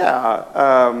 Yeah,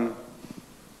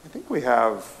 I think we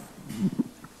have,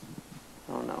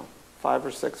 I don't know, 5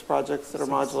 or 6 projects that are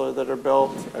modular that are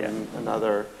built, and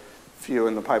another few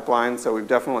in the pipeline. So we've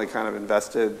definitely kind of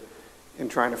invested in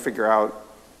trying to figure out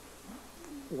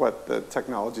what the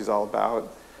technology is all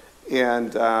about,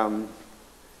 and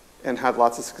had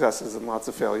lots of successes and lots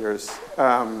of failures.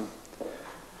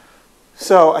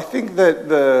 So I think that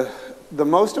the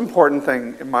most important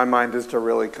thing in my mind is to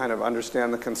really kind of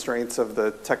understand the constraints of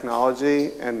the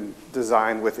technology and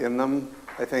design within them.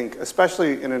 I think,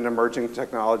 especially in an emerging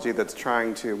technology that's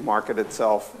trying to market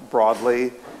itself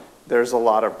broadly, there's a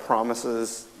lot of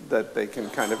promises that they can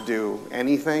kind of do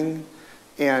anything.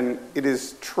 And it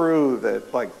is true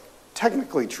that, like,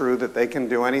 technically true that they can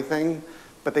do anything,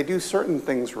 but they do certain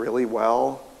things really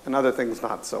well and other things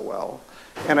not so well.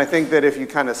 And I think that if you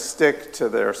kind of stick to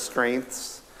their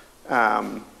strengths,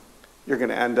 you're going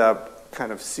to end up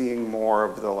kind of seeing more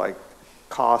of the like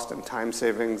cost and time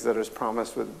savings that is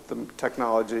promised with the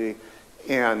technology,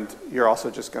 and you're also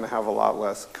just going to have a lot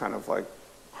less kind of like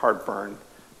heartburn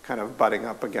kind of butting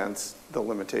up against the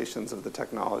limitations of the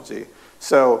technology.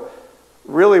 So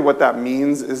really what that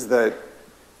means is that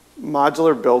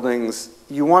modular buildings,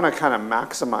 you want to kind of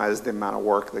maximize the amount of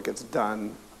work that gets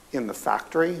done in the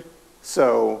factory.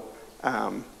 So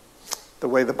the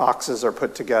way the boxes are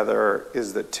put together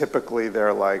is that typically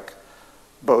they're like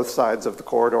both sides of the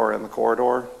corridor and the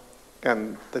corridor,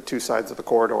 and the 2 sides of the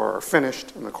corridor are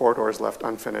finished and the corridor is left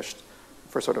unfinished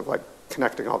for sort of like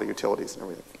connecting all the utilities and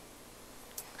everything.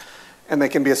 And they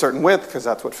can be a certain width because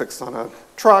that's what fits on a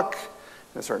truck,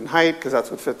 and a certain height because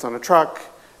that's what fits on a truck.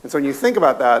 And so when you think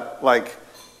about that, like,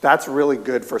 That's really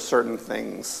good for certain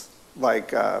things,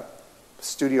 like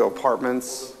studio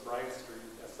apartments. Well, the Bryant Street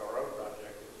SRO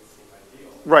project, it would seem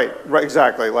ideal. Right,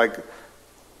 exactly. Like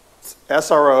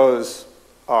SROs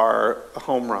are a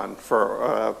home run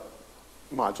for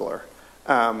modular.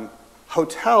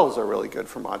 Hotels are really good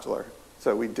for modular.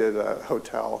 So we did a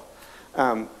hotel.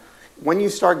 When you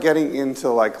start getting into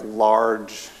like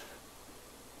large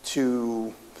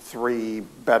 2, 3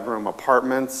 bedroom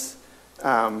apartments,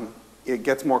 it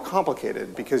gets more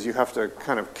complicated because you have to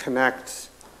kind of connect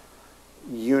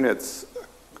units,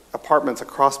 apartments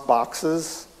across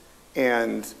boxes.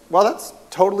 And while that's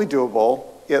totally doable,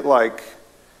 it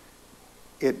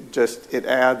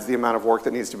adds the amount of work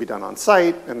that needs to be done on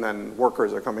site, and then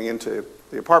workers are coming into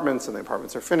the apartments, and the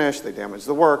apartments are finished, they damage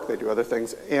the work, they do other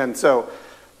things. And so,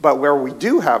 but where we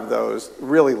do have those,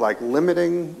 really like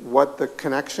limiting what the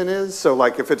connection is. So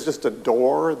like if it's just a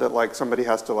door that like somebody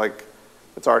has to like,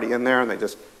 it's already in there and they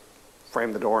just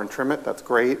frame the door and trim it, that's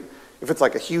great. If it's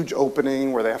like a huge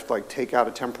opening where they have to like take out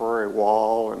a temporary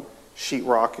wall and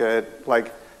sheetrock it,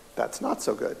 like that's not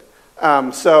so good.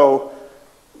 So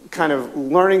kind of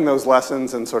learning those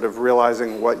lessons and sort of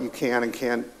realizing what you can and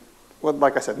can't, well,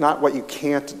 like I said, not what you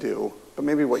can't do, but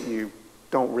maybe what you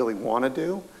don't really want to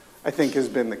do, I think has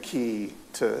been the key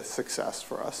to success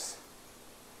for us.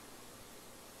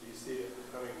 Do you see it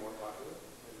becoming more popular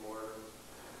and more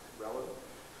relevant?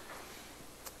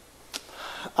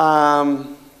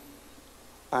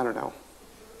 I don't know.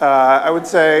 I would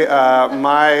say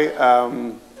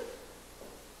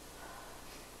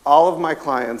all of my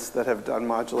clients that have done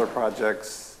modular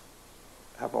projects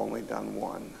have only done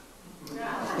one. I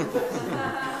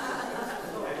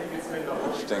think it's been the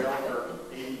whole trail for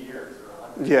 80 years or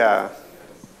 100 years.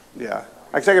 Yeah.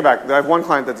 I take it back. I have one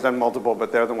client that's done multiple,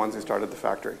 but they're the ones who started the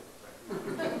factory.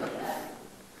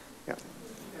 Yeah.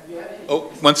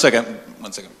 Oh, one second,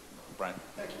 Brian.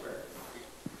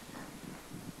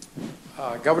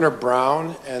 Governor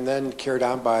Brown and then carried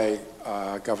on by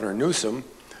Governor Newsom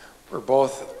were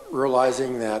both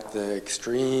realizing that the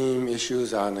extreme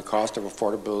issues on the cost of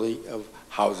affordability of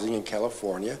housing in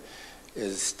California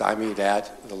is stymied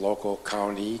at the local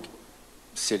county,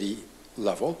 city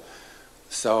level.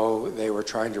 So they were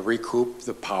trying to recoup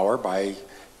the power by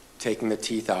taking the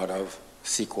teeth out of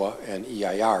CEQA and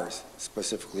EIRs,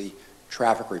 specifically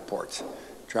traffic reports.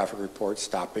 Traffic reports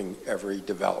stopping every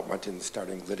development and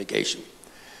starting litigation.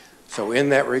 So in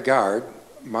that regard,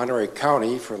 Monterey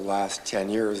County for the last 10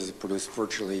 years has produced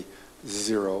virtually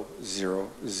zero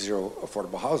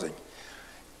affordable housing.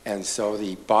 And so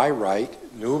the by right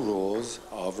new rules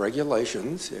of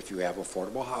regulations, if you have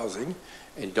affordable housing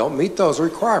and don't meet those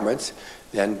requirements,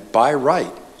 then by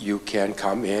right you can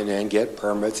come in and get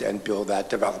permits and build that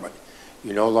development.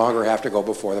 You no longer have to go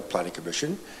before the Planning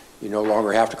Commission. You no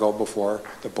longer have to go before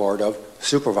the Board of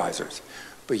Supervisors.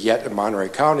 But yet in Monterey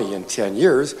County in 10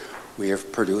 years, we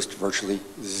have produced virtually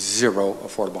zero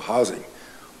affordable housing.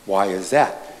 Why is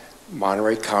that?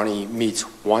 Monterey County meets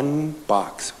one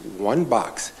box,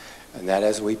 and that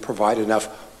is we provide enough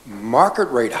market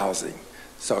rate housing.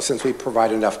 So since we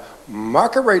provide enough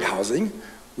market rate housing,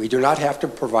 we do not have to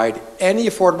provide any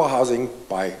affordable housing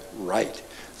by right.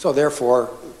 So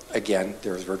therefore, again,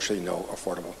 there's virtually no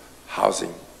affordable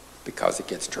housing because it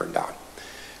gets turned down.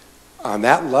 On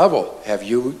that level, have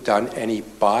you done any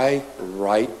by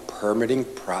right permitting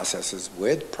processes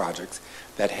with projects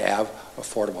that have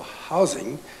affordable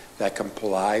housing that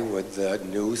comply with the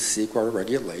new CEQA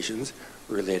regulations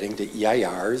relating to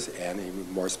EIRs and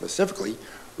even more specifically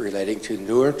relating to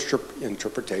new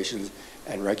interpretations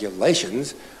and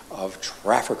regulations of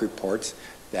traffic reports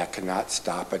that cannot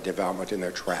stop a development in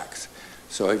their tracks?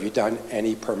 So have you done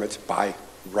any permits by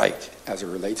right as it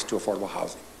relates to affordable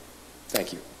housing?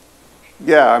 Thank you.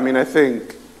 Yeah, I mean, I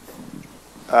think,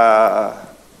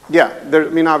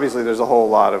 obviously there's a whole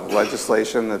lot of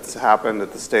legislation that's happened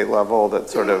at the state level that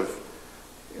sort of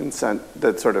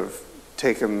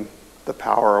taken the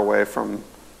power away from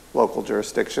local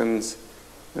jurisdictions.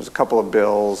 There's a couple of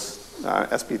bills,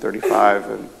 SB 35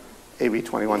 and AB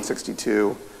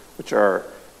 2162, which are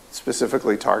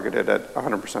specifically targeted at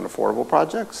 100% affordable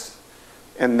projects.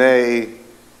 And they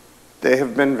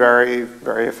have been very,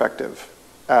 very effective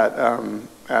at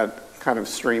kind of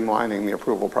streamlining the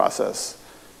approval process.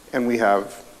 And we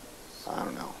have, I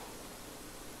don't know,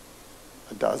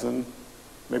 a dozen,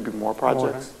 maybe more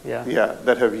projects. Yeah,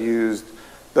 that have used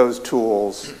those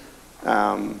tools.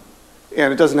 And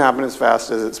it doesn't happen as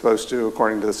fast as it's supposed to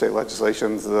according to the state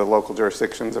legislations. The local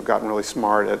jurisdictions have gotten really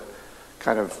smart at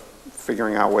kind of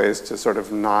figuring out ways to sort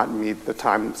of not meet the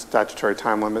statutory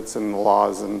time limits and the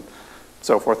laws and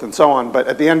so forth and so on. But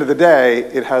at the end of the day,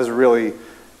 it has really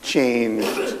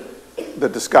changed the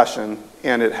discussion,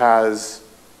 and it has,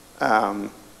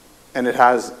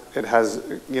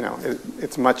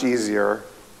 it's much easier,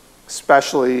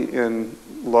 especially in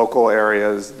local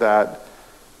areas that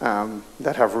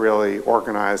have really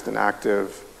organized and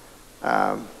active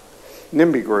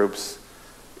NIMBY groups.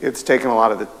 It's taken a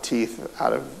lot of the teeth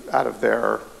out of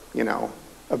their,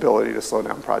 ability to slow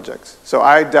down projects. So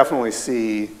I definitely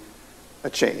see a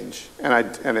change,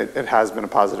 and it has been a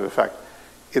positive effect.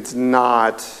 It's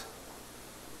not,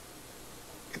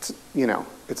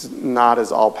 it's not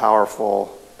as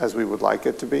all-powerful as we would like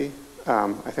it to be.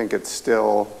 I think it's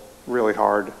still really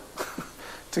hard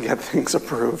to get things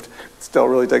approved. It still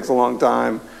really takes a long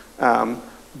time.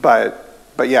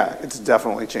 But yeah, it's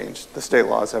definitely changed. The state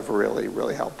laws have really,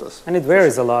 really helped us. And it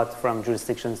varies a lot from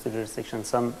jurisdictions to jurisdictions.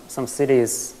 Some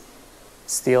cities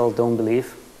still don't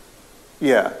believe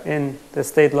in the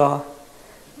state law.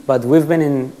 But we've been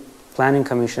in planning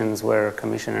commissions where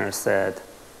commissioners said,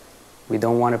 we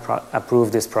don't want to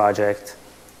approve this project,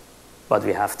 but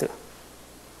we have to.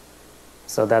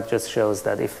 So that just shows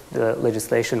that if the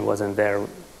legislation wasn't there, we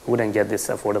wouldn't get this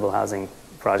affordable housing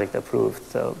project approved.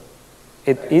 So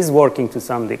it is working to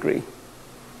some degree.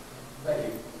 Thank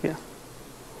you. Yeah.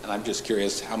 And I'm just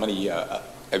curious, how many,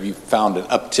 have you found an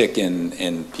uptick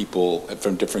in people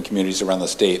from different communities around the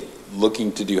state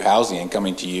looking to do housing and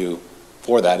coming to you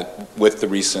for that with the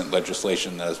recent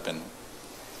legislation that has been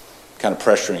kind of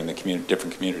pressuring the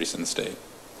different communities in the state?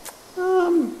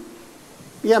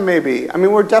 Yeah, maybe. I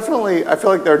mean, I feel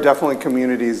like there are definitely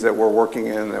communities that we're working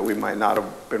in that we might not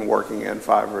have been working in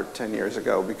 5 or 10 years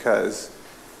ago because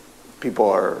people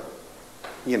are,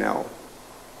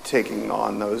 taking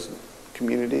on those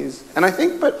communities. And I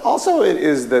think, but also it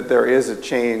is that there is a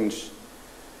change.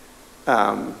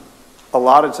 A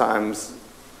lot of times,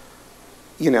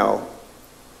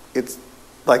 it's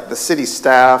like the city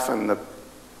staff and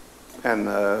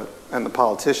the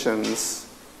politicians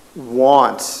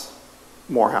want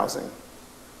more housing,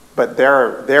 but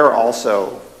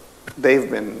they've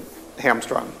been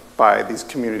hamstrung by these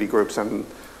community groups and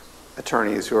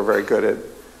attorneys who are very good at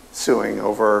suing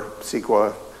over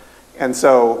CEQA. And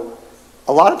so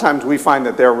a lot of times we find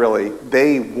that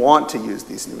they want to use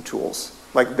these new tools.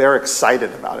 Like they're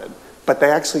excited about it, but they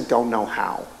actually don't know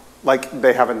how. Like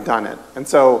they haven't done it. And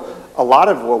so a lot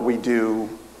of what we do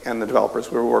and the developers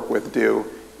we work with do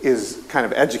is kind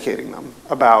of educating them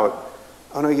about,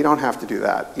 oh no, you don't have to do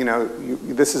that.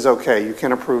 This is okay, you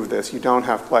can approve this. You don't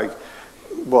have to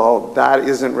well, that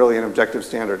isn't really an objective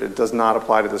standard. It does not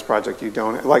apply to this project. You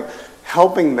don't,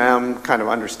 helping them kind of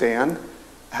understand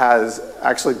has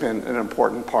actually been an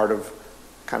important part of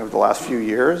kind of the last few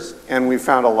years. And we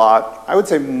found a lot, I would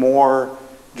say more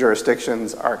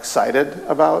jurisdictions are excited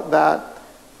about that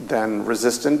than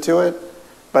resistant to it.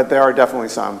 But there are definitely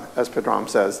some, as Pedram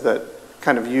says, that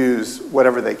kind of use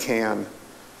whatever they can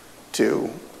to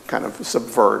kind of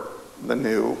subvert the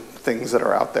new things that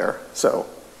are out there. So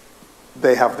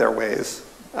they have their ways.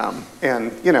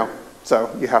 So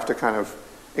you have to kind of,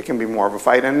 it can be more of a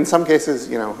fight. And in some cases,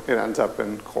 it ends up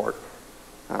in court.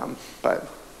 But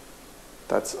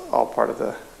that's all part of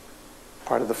the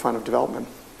fun of development.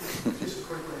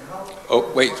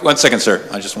 Oh, wait, 1 second, sir.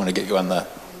 I just want to get you on the,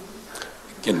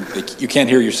 you can't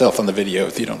hear yourself on the video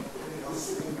if you don't.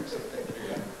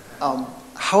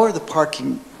 How are the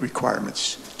parking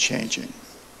requirements changing?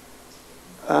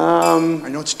 I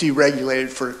know it's deregulated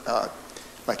for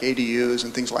like ADUs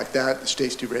and things like that. The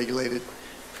state's deregulated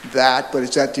that, but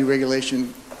is that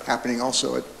deregulation happening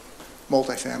also at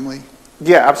multifamily?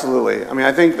 Yeah, absolutely. I mean,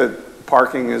 I think that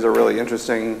parking is a really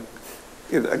interesting,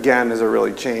 again, is a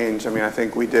really change. I mean, I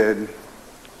think we did,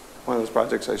 one of those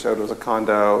projects I showed was a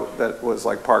condo that was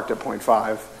parked at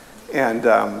 0.5, and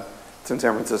it's in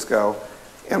San Francisco.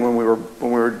 And when we were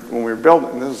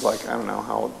building, this was I don't know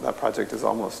how, that project is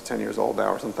almost 10 years old now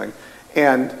or something.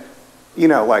 And,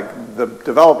 the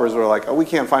developers were like, oh, we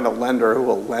can't find a lender who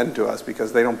will lend to us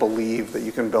because they don't believe that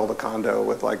you can build a condo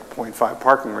with 0.5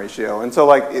 parking ratio. And so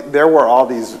there were all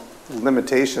these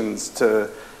limitations to,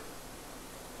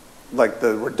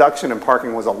 the reduction in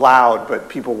parking was allowed, but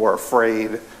people were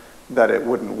afraid that it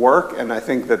wouldn't work. And I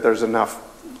think that there's enough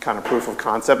kind of proof of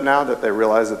concept now that they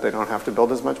realize that they don't have to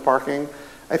build as much parking.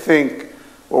 I think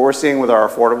what we're seeing with our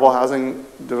affordable housing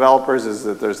developers is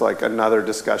that there's another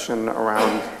discussion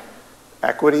around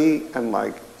equity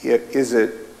and is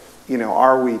it,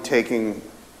 are we taking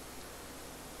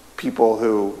people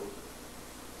who,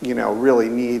 really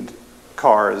need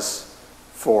cars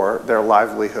for their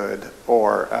livelihood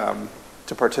or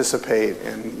to participate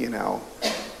in,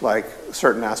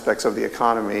 certain aspects of the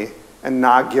economy and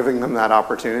not giving them that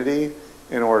opportunity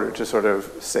in order to sort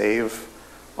of save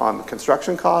on the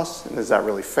construction costs, and is that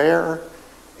really fair?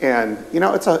 And you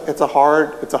know, it's a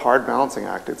hard balancing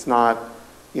act. It's not,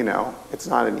 you know, it's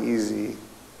not an easy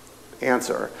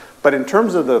answer. But in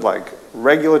terms of the like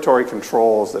regulatory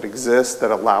controls that exist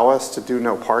that allow us to do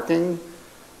no parking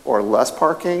or less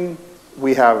parking,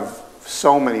 we have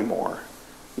so many more.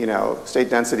 You know, state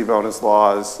density bonus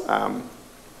laws,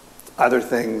 other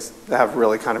things that have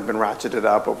really kind of been ratcheted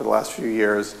up over the last few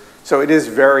years. So it is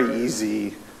very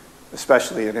easy,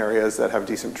 especially in areas that have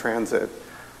decent transit,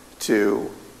 to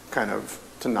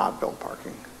to not build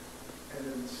parking. And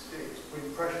then the states,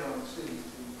 putting pressure on the cities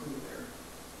to improve their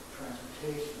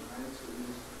transportation, right? So there's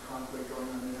a conflict going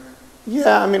on there.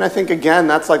 Yeah, I mean, I think, again,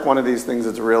 that's like one of these things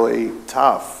that's really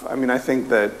tough. I mean, I think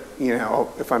that, you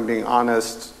know, if I'm being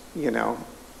honest, you know,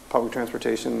 public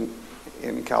transportation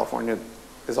in California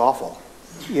is awful,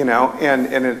 you know, and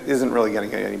it isn't really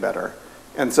getting any better.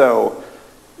 And so,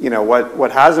 you know,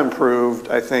 what has improved,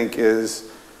 I think,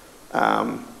 is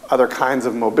other kinds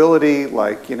of mobility,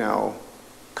 like, you know,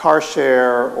 car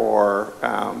share or,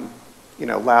 you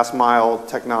know, last mile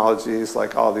technologies,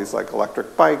 like all these like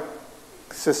electric bike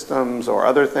systems or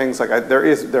other things. Like there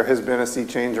has been a sea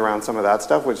change around some of that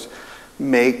stuff, which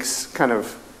makes kind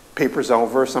of papers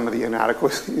over some of the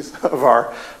inadequacies of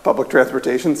our public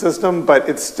transportation system, but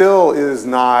it still is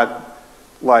not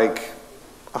like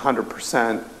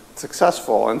 100%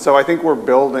 successful. And so I think we're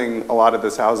building a lot of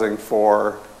this housing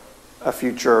for a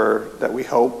future that we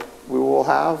hope we will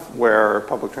have, where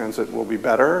public transit will be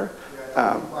better. Yeah,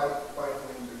 I think bike lanes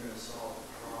are going to solve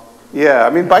the problem. Yeah, I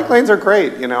mean, bike lanes are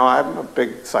great. You know, I'm a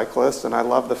big cyclist, and I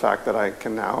love the fact that I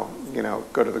can now, you know,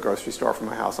 go to the grocery store from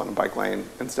my house on a bike lane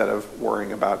instead of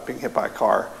worrying about being hit by a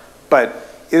car. But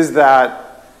is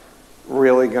that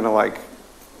really going to like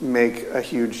make a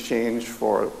huge change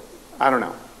for, I don't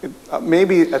know,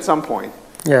 maybe at some point.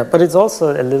 Yeah, but it's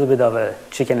also a little bit of a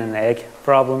chicken and egg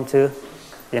problem too.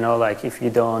 You know, like if you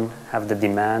don't have the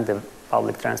demand, the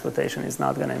public transportation is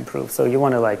not going to improve. So you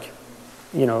want to like,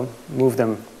 you know, move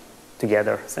them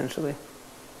together essentially.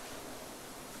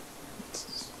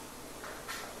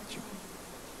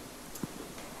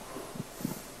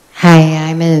 Hi,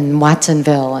 I'm in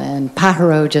Watsonville, and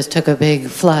Pajaro just took a big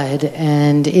flood.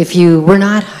 And if you were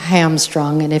not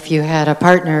hamstrung, and if you had a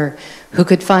partner who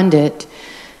could fund it,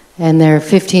 and there are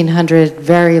 1,500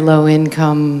 very low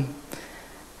income,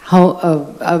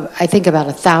 I think about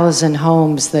 1,000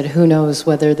 homes that who knows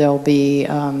whether they'll be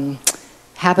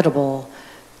habitable.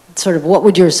 Sort of, what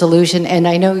would your solution? And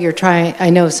I know I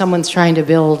know someone's trying to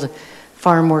build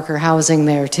farm worker housing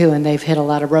there too, and they've hit a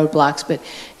lot of roadblocks. But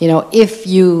you know, if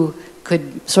you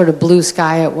could sort of blue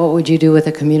sky it, what would you do with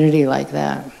a community like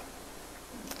that?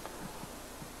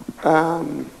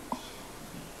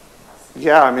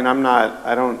 Yeah, I mean,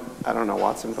 I don't know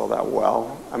Watsonville that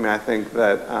well. I mean, I think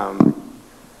that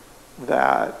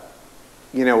that,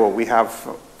 you know, what we have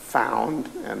found,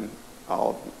 and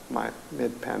all of my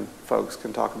mid-pen folks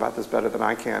can talk about this better than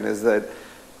I can, is that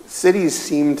cities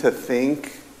seem to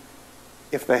think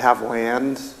if they have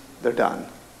land, they're done.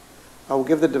 Oh, we'll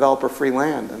give the developer free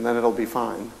land and then it'll be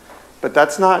fine. But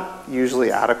that's not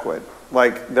usually adequate.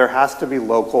 Like, there has to be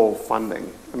local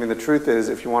funding. I mean, the truth is,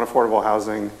 if you want affordable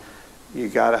housing, you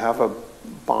got to have a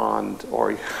bond,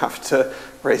 or you have to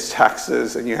raise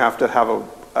taxes, and you have to have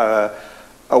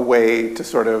a way to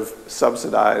sort of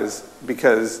subsidize,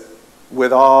 because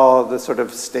with all the sort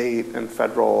of state and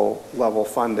federal level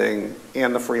funding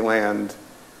and the free land,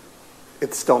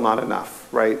 it's still not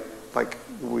enough, right? Like,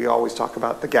 we always talk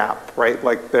about the gap, right?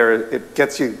 Like, it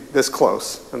gets you this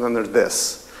close, and then there's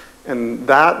this. And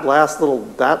that last little,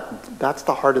 that's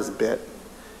the hardest bit.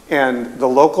 And the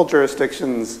local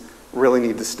jurisdictions really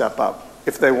need to step up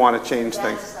if they want to change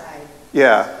things. Side,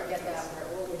 yeah. Forget that part.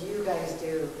 What would you guys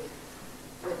do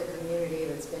with a community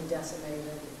that's been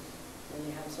decimated, and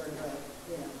you have sort of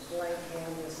a, you know, blank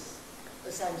canvas,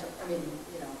 essential, I mean,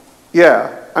 you know.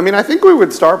 Yeah, I mean, I think we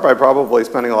would start by probably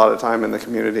spending a lot of time in the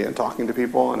community and talking to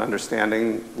people and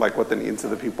understanding like what the needs of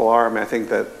the people are. I mean, I think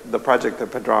that the project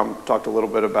that Pedram talked a little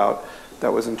bit about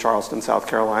that was in Charleston, South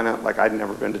Carolina, like I'd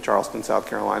never been to Charleston, South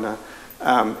Carolina.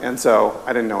 And so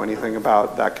I didn't know anything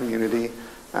about that community.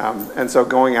 And so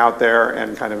going out there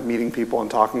and kind of meeting people and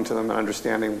talking to them and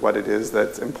understanding what it is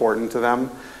that's important to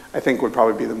them, I think would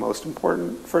probably be the most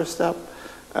important first step.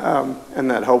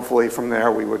 And that hopefully from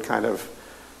there we would kind of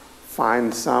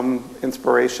find some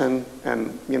inspiration.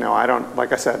 And, you know,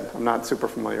 like I said, I'm not super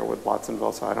familiar with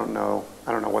Watsonville, so I don't know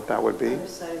what that would be. The other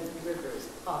side of the river is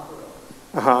Pajaro.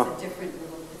 Uh-huh. It's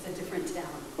a different town.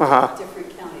 Uh-huh.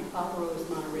 Different county. Pajaro is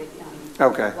Monterey County.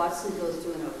 Okay. Watsonville's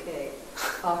doing okay.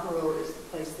 Harbor Road is the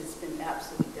place that's been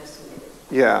absolutely decimated.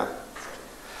 Yeah.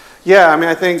 Yeah, I mean,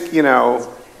 I think, you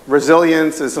know,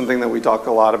 resilience is something that we talk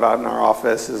a lot about in our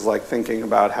office, is like thinking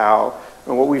about how,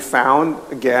 and what we found,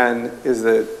 again, is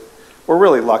that we're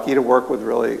really lucky to work with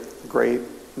really great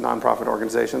nonprofit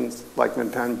organizations like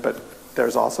MidPenn, but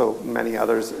there's also many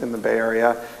others in the Bay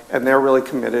Area, and they're really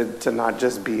committed to not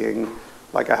just being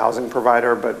like a housing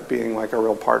provider, but being like a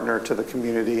real partner to the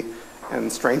community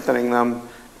and strengthening them.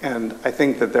 And I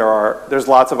think that there's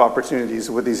lots of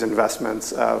opportunities with these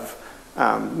investments of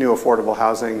new affordable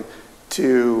housing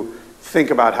to think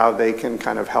about how they can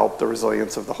kind of help the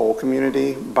resilience of the whole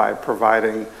community by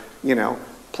providing, you know,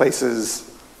 places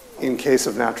in case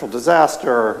of natural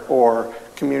disaster, or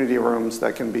community rooms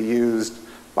that can be used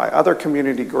by other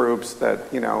community groups that,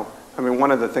 you know, I mean,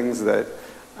 one of the things that,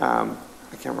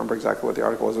 I can't remember exactly what the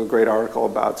article was, it was a great article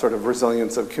about sort of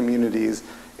resilience of communities.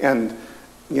 And,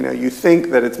 you know, you think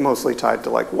that it's mostly tied to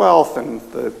like wealth and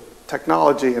the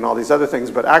technology and all these other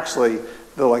things, but actually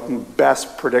the like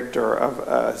best predictor of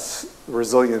a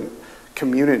resilient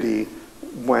community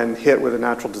when hit with a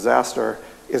natural disaster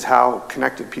is how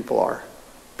connected people are,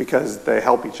 because they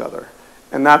help each other.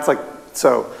 And that's like,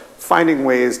 so finding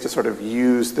ways to sort of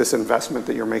use this investment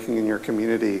that you're making in your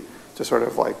community to sort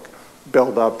of like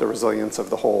build up the resilience of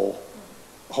the whole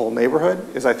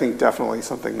neighborhood is, I think, definitely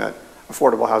something that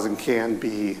affordable housing can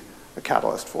be a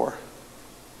catalyst for.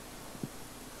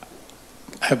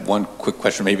 I have one quick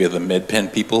question, maybe of the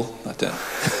MidPenn people. Not to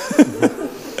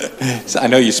so I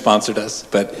know you sponsored us,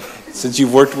 but since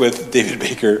you've worked with David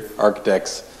Baker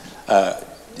Architects,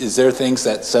 is there things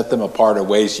that set them apart, or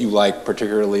ways you like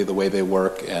particularly the way they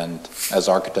work and as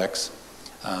architects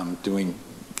doing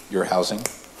your housing?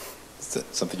 Is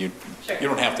that something you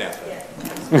don't have to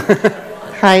answer?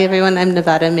 Hi everyone, I'm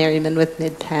Nevada Merriman with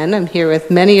MidPenn. I'm here with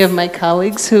many of my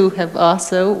colleagues who have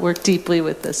also worked deeply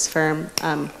with this firm.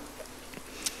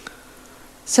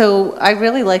 So I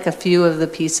really like a few of the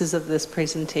pieces of this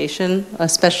presentation,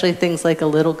 especially things like a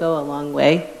little go a long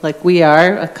way. Like, we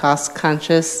are a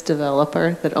cost-conscious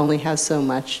developer that only has so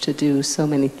much to do so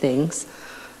many things.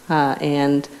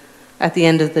 And at the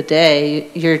end of the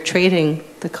day, you're trading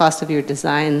the cost of your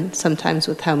design sometimes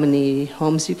with how many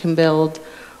homes you can build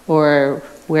or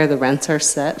where the rents are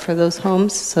set for those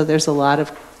homes. So there's a lot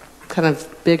of kind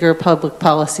of bigger public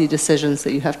policy decisions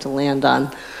that you have to land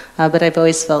on. But I've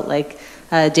always felt like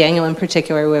Daniel in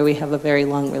particular, where we have a very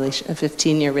long a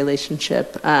 15-year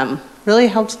relationship, really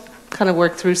helps kind of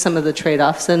work through some of the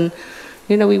trade-offs. And,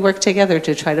 you know, we work together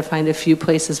to try to find a few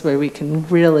places where we can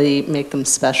really make them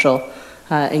special.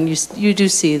 And you do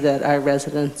see that our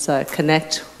residents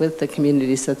connect with the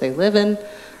communities that they live in.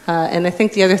 And I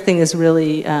think the other thing is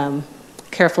really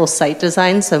careful site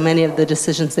design. So many of the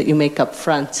decisions that you make up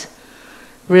front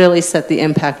really set the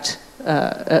impact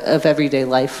of everyday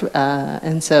life.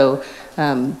 And so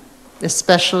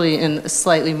especially in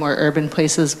slightly more urban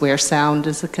places where sound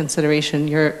is a consideration,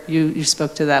 you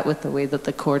spoke to that with the way that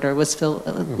the corridor was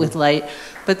filled with light.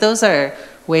 But those are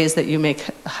ways that you make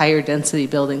higher density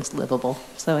buildings livable.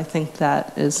 So I think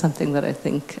that is something that I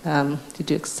think you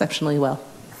do exceptionally well.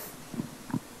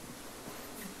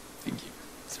 Thank you.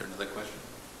 Is there another question?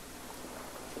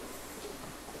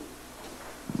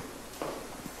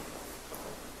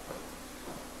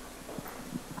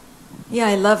 Yeah,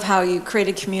 I love how you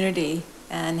created community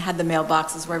and had the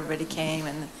mailboxes where everybody came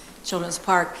and the children's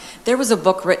park. There was a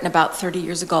book written about 30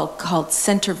 years ago called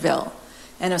Centerville,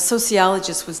 and a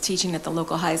sociologist was teaching at the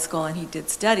local high school, and he did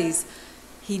studies.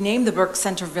 He named the book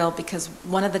Centerville because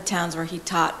one of the towns where he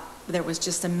taught, there was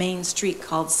just a main street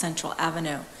called Central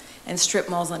Avenue and strip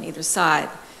malls on either side.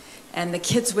 And the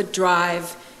kids would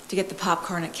drive to get the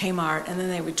popcorn at Kmart, and then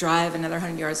they would drive another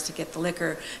 100 yards to get the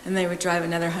liquor, and they would drive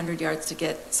another 100 yards to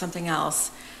get something else.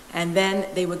 And then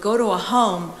they would go to a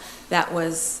home that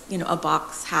was, you know, a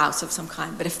box house of some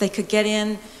kind. But if they could get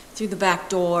in through the back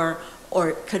door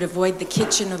or could avoid the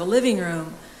kitchen or the living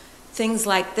room, things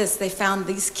like this, they found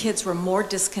these kids were more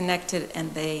disconnected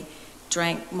and they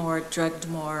drank more, drugged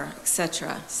more,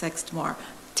 etc., sexed more.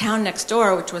 Town next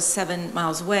door, which was 7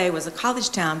 miles away, was a college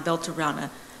town built around a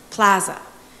plaza.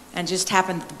 And just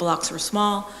happened that the blocks were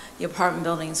small, the apartment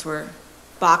buildings were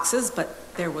boxes, but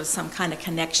there was some kind of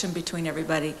connection between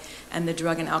everybody, and the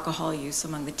drug and alcohol use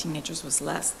among the teenagers was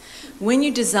less. When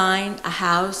you design a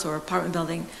house or apartment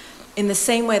building, in the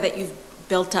same way that you've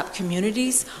built up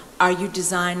communities, are you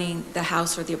designing the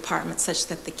house or the apartment such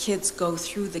that the kids go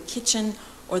through the kitchen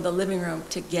or the living room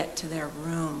to get to their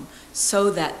room so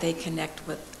that they connect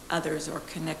with others or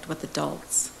connect with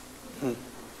adults?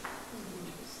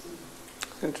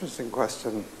 Interesting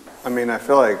question. I mean, I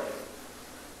feel like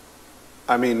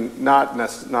I mean, not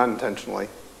intentionally.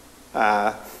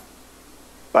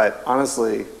 But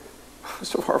honestly,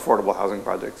 most of our affordable housing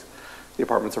projects, the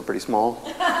apartments are pretty small.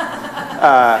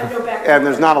 And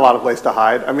there's not a lot of place to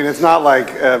hide. I mean, it's not like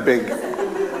a big,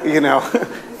 you know,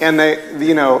 and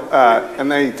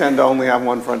they tend to only have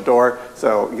one front door.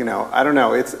 So, you know, I don't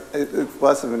know. It's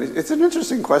less of it's an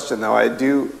interesting question, though. I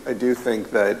do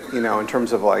think that, you know, in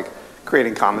terms of like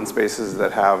creating common spaces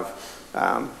that have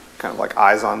kind of like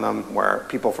eyes on them, where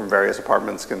people from various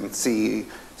apartments can see,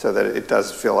 so that it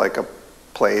does feel like a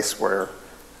place where,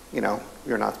 you know,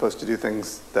 you're not supposed to do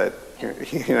things that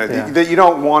that you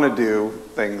don't want to do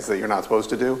things that you're not supposed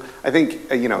to do. I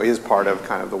think, you know, is part of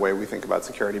kind of the way we think about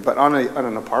security. But on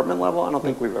an apartment level, I don't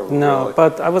think we've ever really.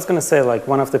 But I was going to say, like,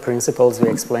 one of the principles we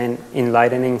explain in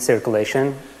lightening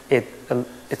circulation,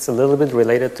 it's a little bit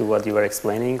related to what you were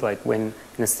explaining, like when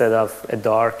instead of a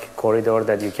dark corridor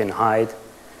that you can hide,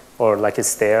 or like a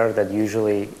stair that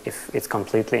usually, if it's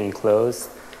completely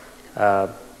enclosed,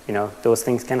 you know, those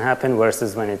things can happen,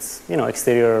 versus when it's, you know,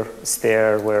 exterior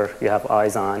stair where you have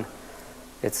eyes on,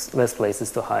 it's less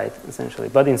places to hide, essentially.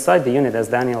 But inside the unit, as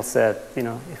Daniel said, you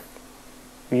know,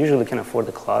 you usually can afford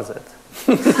a closet.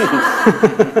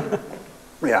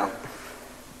 Yeah.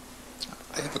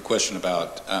 I have a question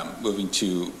about moving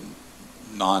to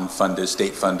non-funded,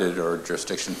 state-funded or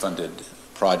jurisdiction-funded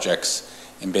projects,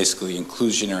 and basically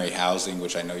inclusionary housing,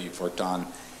 which I know you've worked on.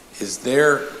 Is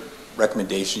there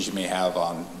recommendations you may have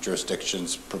on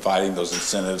jurisdictions providing those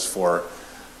incentives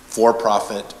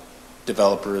for-profit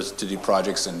developers to do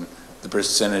projects, and the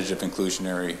percentage of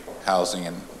inclusionary housing,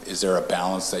 and is there a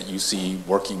balance that you see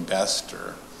working best?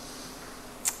 Or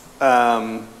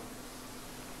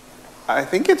I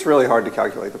think it's really hard to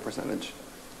calculate the percentage.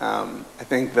 I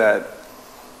think that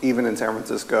even in San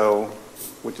Francisco,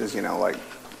 which is, you know, like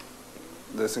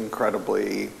this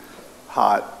incredibly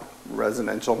hot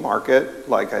residential market,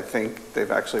 like I think they've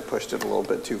actually pushed it a little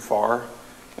bit too far,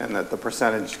 and that the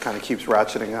percentage kind of keeps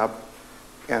ratcheting up,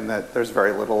 and that there's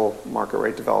very little market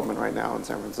rate development right now in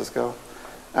San Francisco.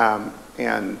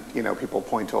 And, you know, people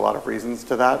point to a lot of reasons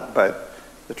to that, but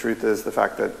the truth is the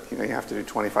fact that, you know, you have to do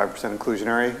 25%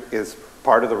 inclusionary is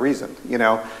part of the reason, you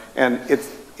know, and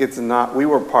it's not, we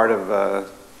were part of a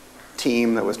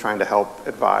team that was trying to help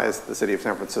advise the city of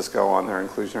San Francisco on their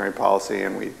inclusionary policy,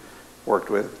 and we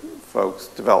worked with folks,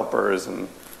 developers and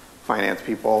finance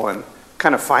people, and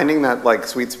kind of finding that like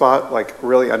sweet spot, like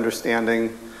really understanding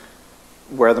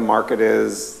where the market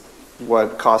is,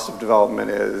 what cost of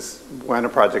development is, when a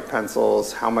project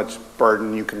pencils, how much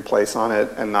burden you can place on it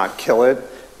and not kill it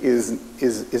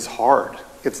is hard.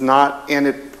 It's not, and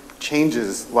it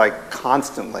changes like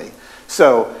constantly.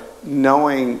 So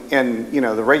knowing, and you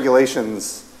know, the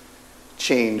regulations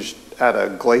changed at a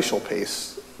glacial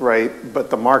pace, right?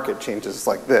 But the market changes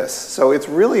like this. So it's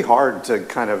really hard to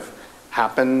kind of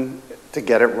happen to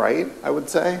get it right, I would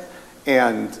say.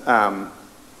 And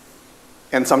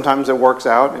sometimes it works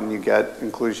out and you get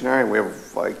inclusionary, and we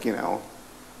have like, you know,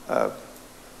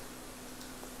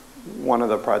 one of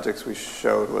the projects we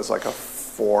showed was like a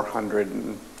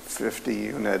 450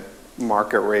 unit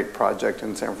market rate project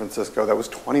in San Francisco that was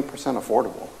 20%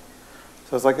 affordable.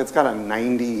 So it's like, it's got a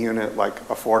 90 unit like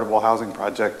affordable housing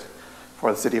project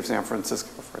for the city of San Francisco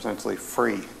for essentially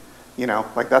free, you know,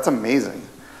 like that's amazing.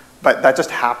 But that just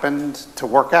happened to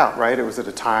work out, right? It was at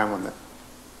a time when the,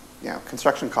 you know,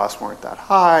 construction costs weren't that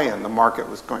high and the market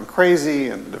was going crazy,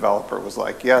 and the developer was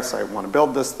like, yes, I want to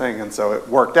build this thing, and so it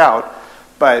worked out.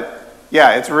 But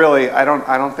yeah, it's really, I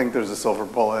don't think there's a silver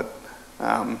bullet.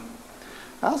 I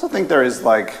also think there is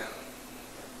like,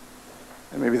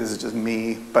 and maybe this is just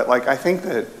me, but like I think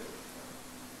that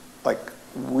like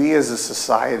we as a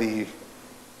society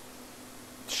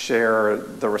share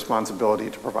the responsibility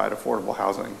to provide affordable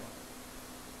housing.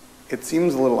 It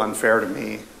seems a little unfair to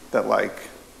me that like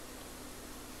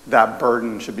that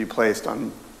burden should be placed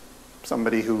on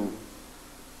somebody who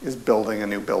is building a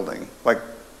new building. Like,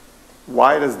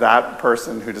 why does that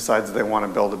person who decides they want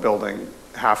to build a building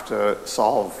have to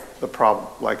solve the problem,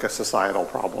 like a societal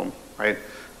problem, right?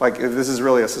 Like, if this is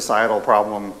really a societal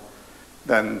problem,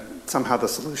 then somehow the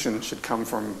solution should come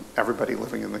from everybody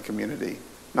living in the community,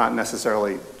 not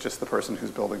necessarily just the person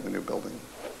who's building the new building.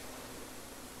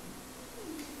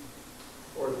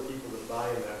 Or the people that buy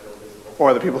in that building.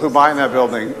 Or the people who buy in that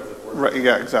building. Right,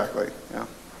 yeah, exactly, yeah.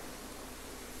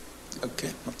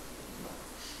 Okay.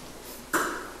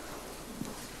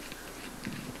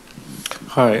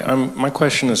 Hi, my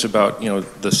question is about, you know,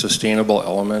 the sustainable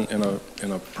element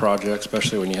in a project,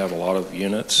 especially when you have a lot of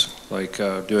units, like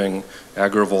doing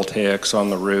agrivoltaics on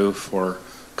the roof, or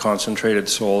concentrated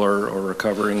solar, or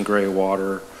recovering gray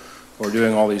water, or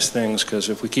doing all these things, because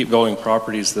if we keep building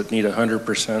properties that need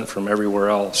 100% from everywhere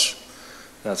else,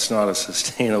 that's not a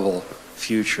sustainable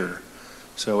future.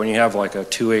 So when you have like a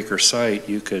 2-acre site,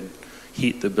 you could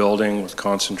heat the building with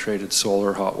concentrated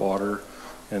solar hot water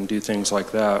and do things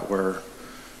like that, where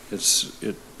it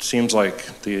seems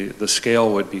like the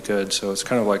scale would be good. So it's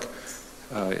kind of like,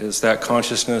 is that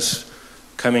consciousness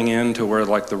coming in to where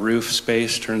like the roof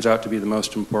space turns out to be the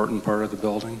most important part of the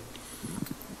building?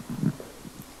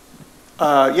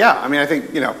 Yeah, I mean, I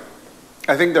think,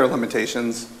 I think there are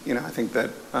limitations. I think that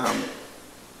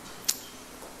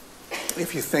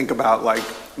if you think about like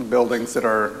buildings that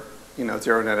are,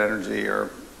 zero net energy or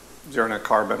zero net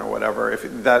carbon or whatever, if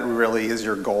that really is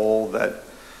your goal, that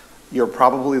you're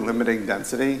probably limiting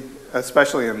density,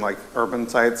 especially in like urban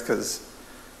sites, because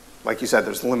like you said,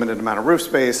 there's a limited amount of roof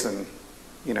space, and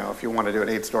if you want to do an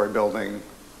 8-story building,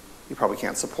 you probably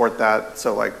can't support that.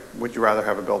 So like, would you rather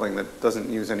have a building that doesn't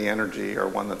use any energy or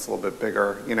one that's a little bit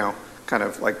bigger? Kind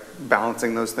of like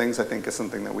balancing those things, I think, is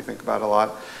something that we think about a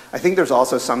lot. I think there's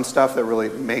also some stuff that really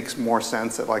makes more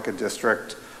sense at like a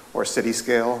district or city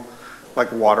scale,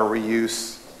 like water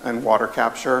reuse and water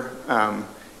capture.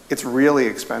 It's really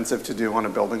expensive to do on a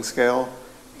building scale.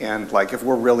 And like, if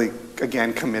we're really,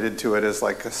 again, committed to it as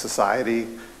like a society,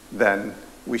 then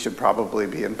we should probably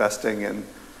be investing in,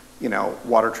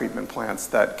 water treatment plants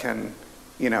that can,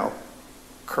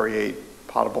 create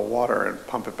potable water and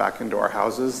pump it back into our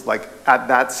houses. Like at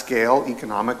that scale,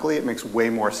 economically, it makes way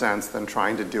more sense than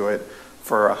trying to do it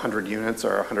for 100 units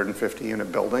or a 150 unit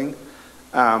building.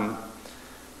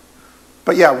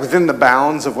 But yeah, within the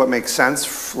bounds of what makes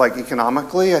sense, like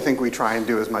economically, I think we try and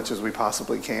do as much as we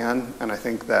possibly can. And I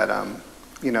think that,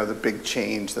 the big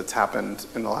change that's happened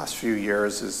in the last few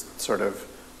years is sort of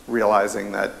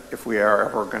realizing that if we are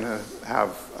ever going to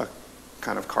have a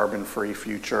kind of carbon-free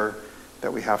future,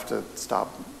 that we have to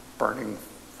stop burning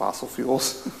fossil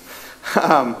fuels.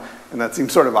 And that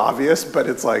seems sort of obvious, but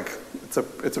it's like,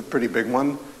 it's a pretty big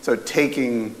one. So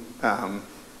taking,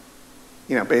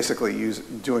 basically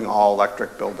doing all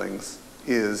electric buildings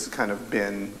is kind of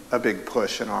been a big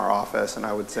push in our office. And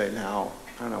I would say now,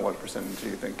 I don't know, what percentage do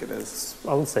you think it is?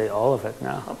 I would say all of it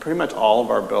now. Pretty much all of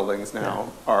our buildings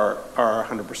now are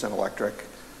 100% electric.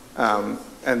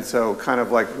 And so kind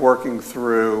of like working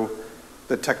through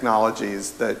the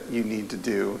technologies that you need to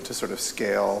do to sort of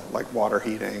scale, like water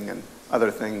heating and other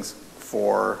things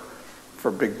for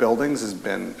big buildings has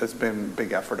been a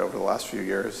big effort over the last few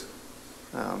years.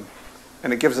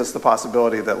 And it gives us the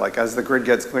possibility that like as the grid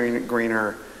gets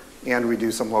greener and we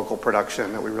do some local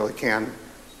production, that we really can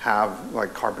have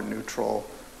like carbon neutral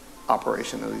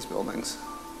operation of these buildings.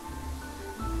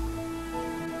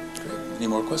 Great. Any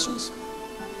more questions?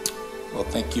 Well,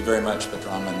 thank you very much,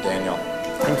 Pedram and Daniel.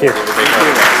 Thank you.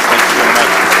 Thank you.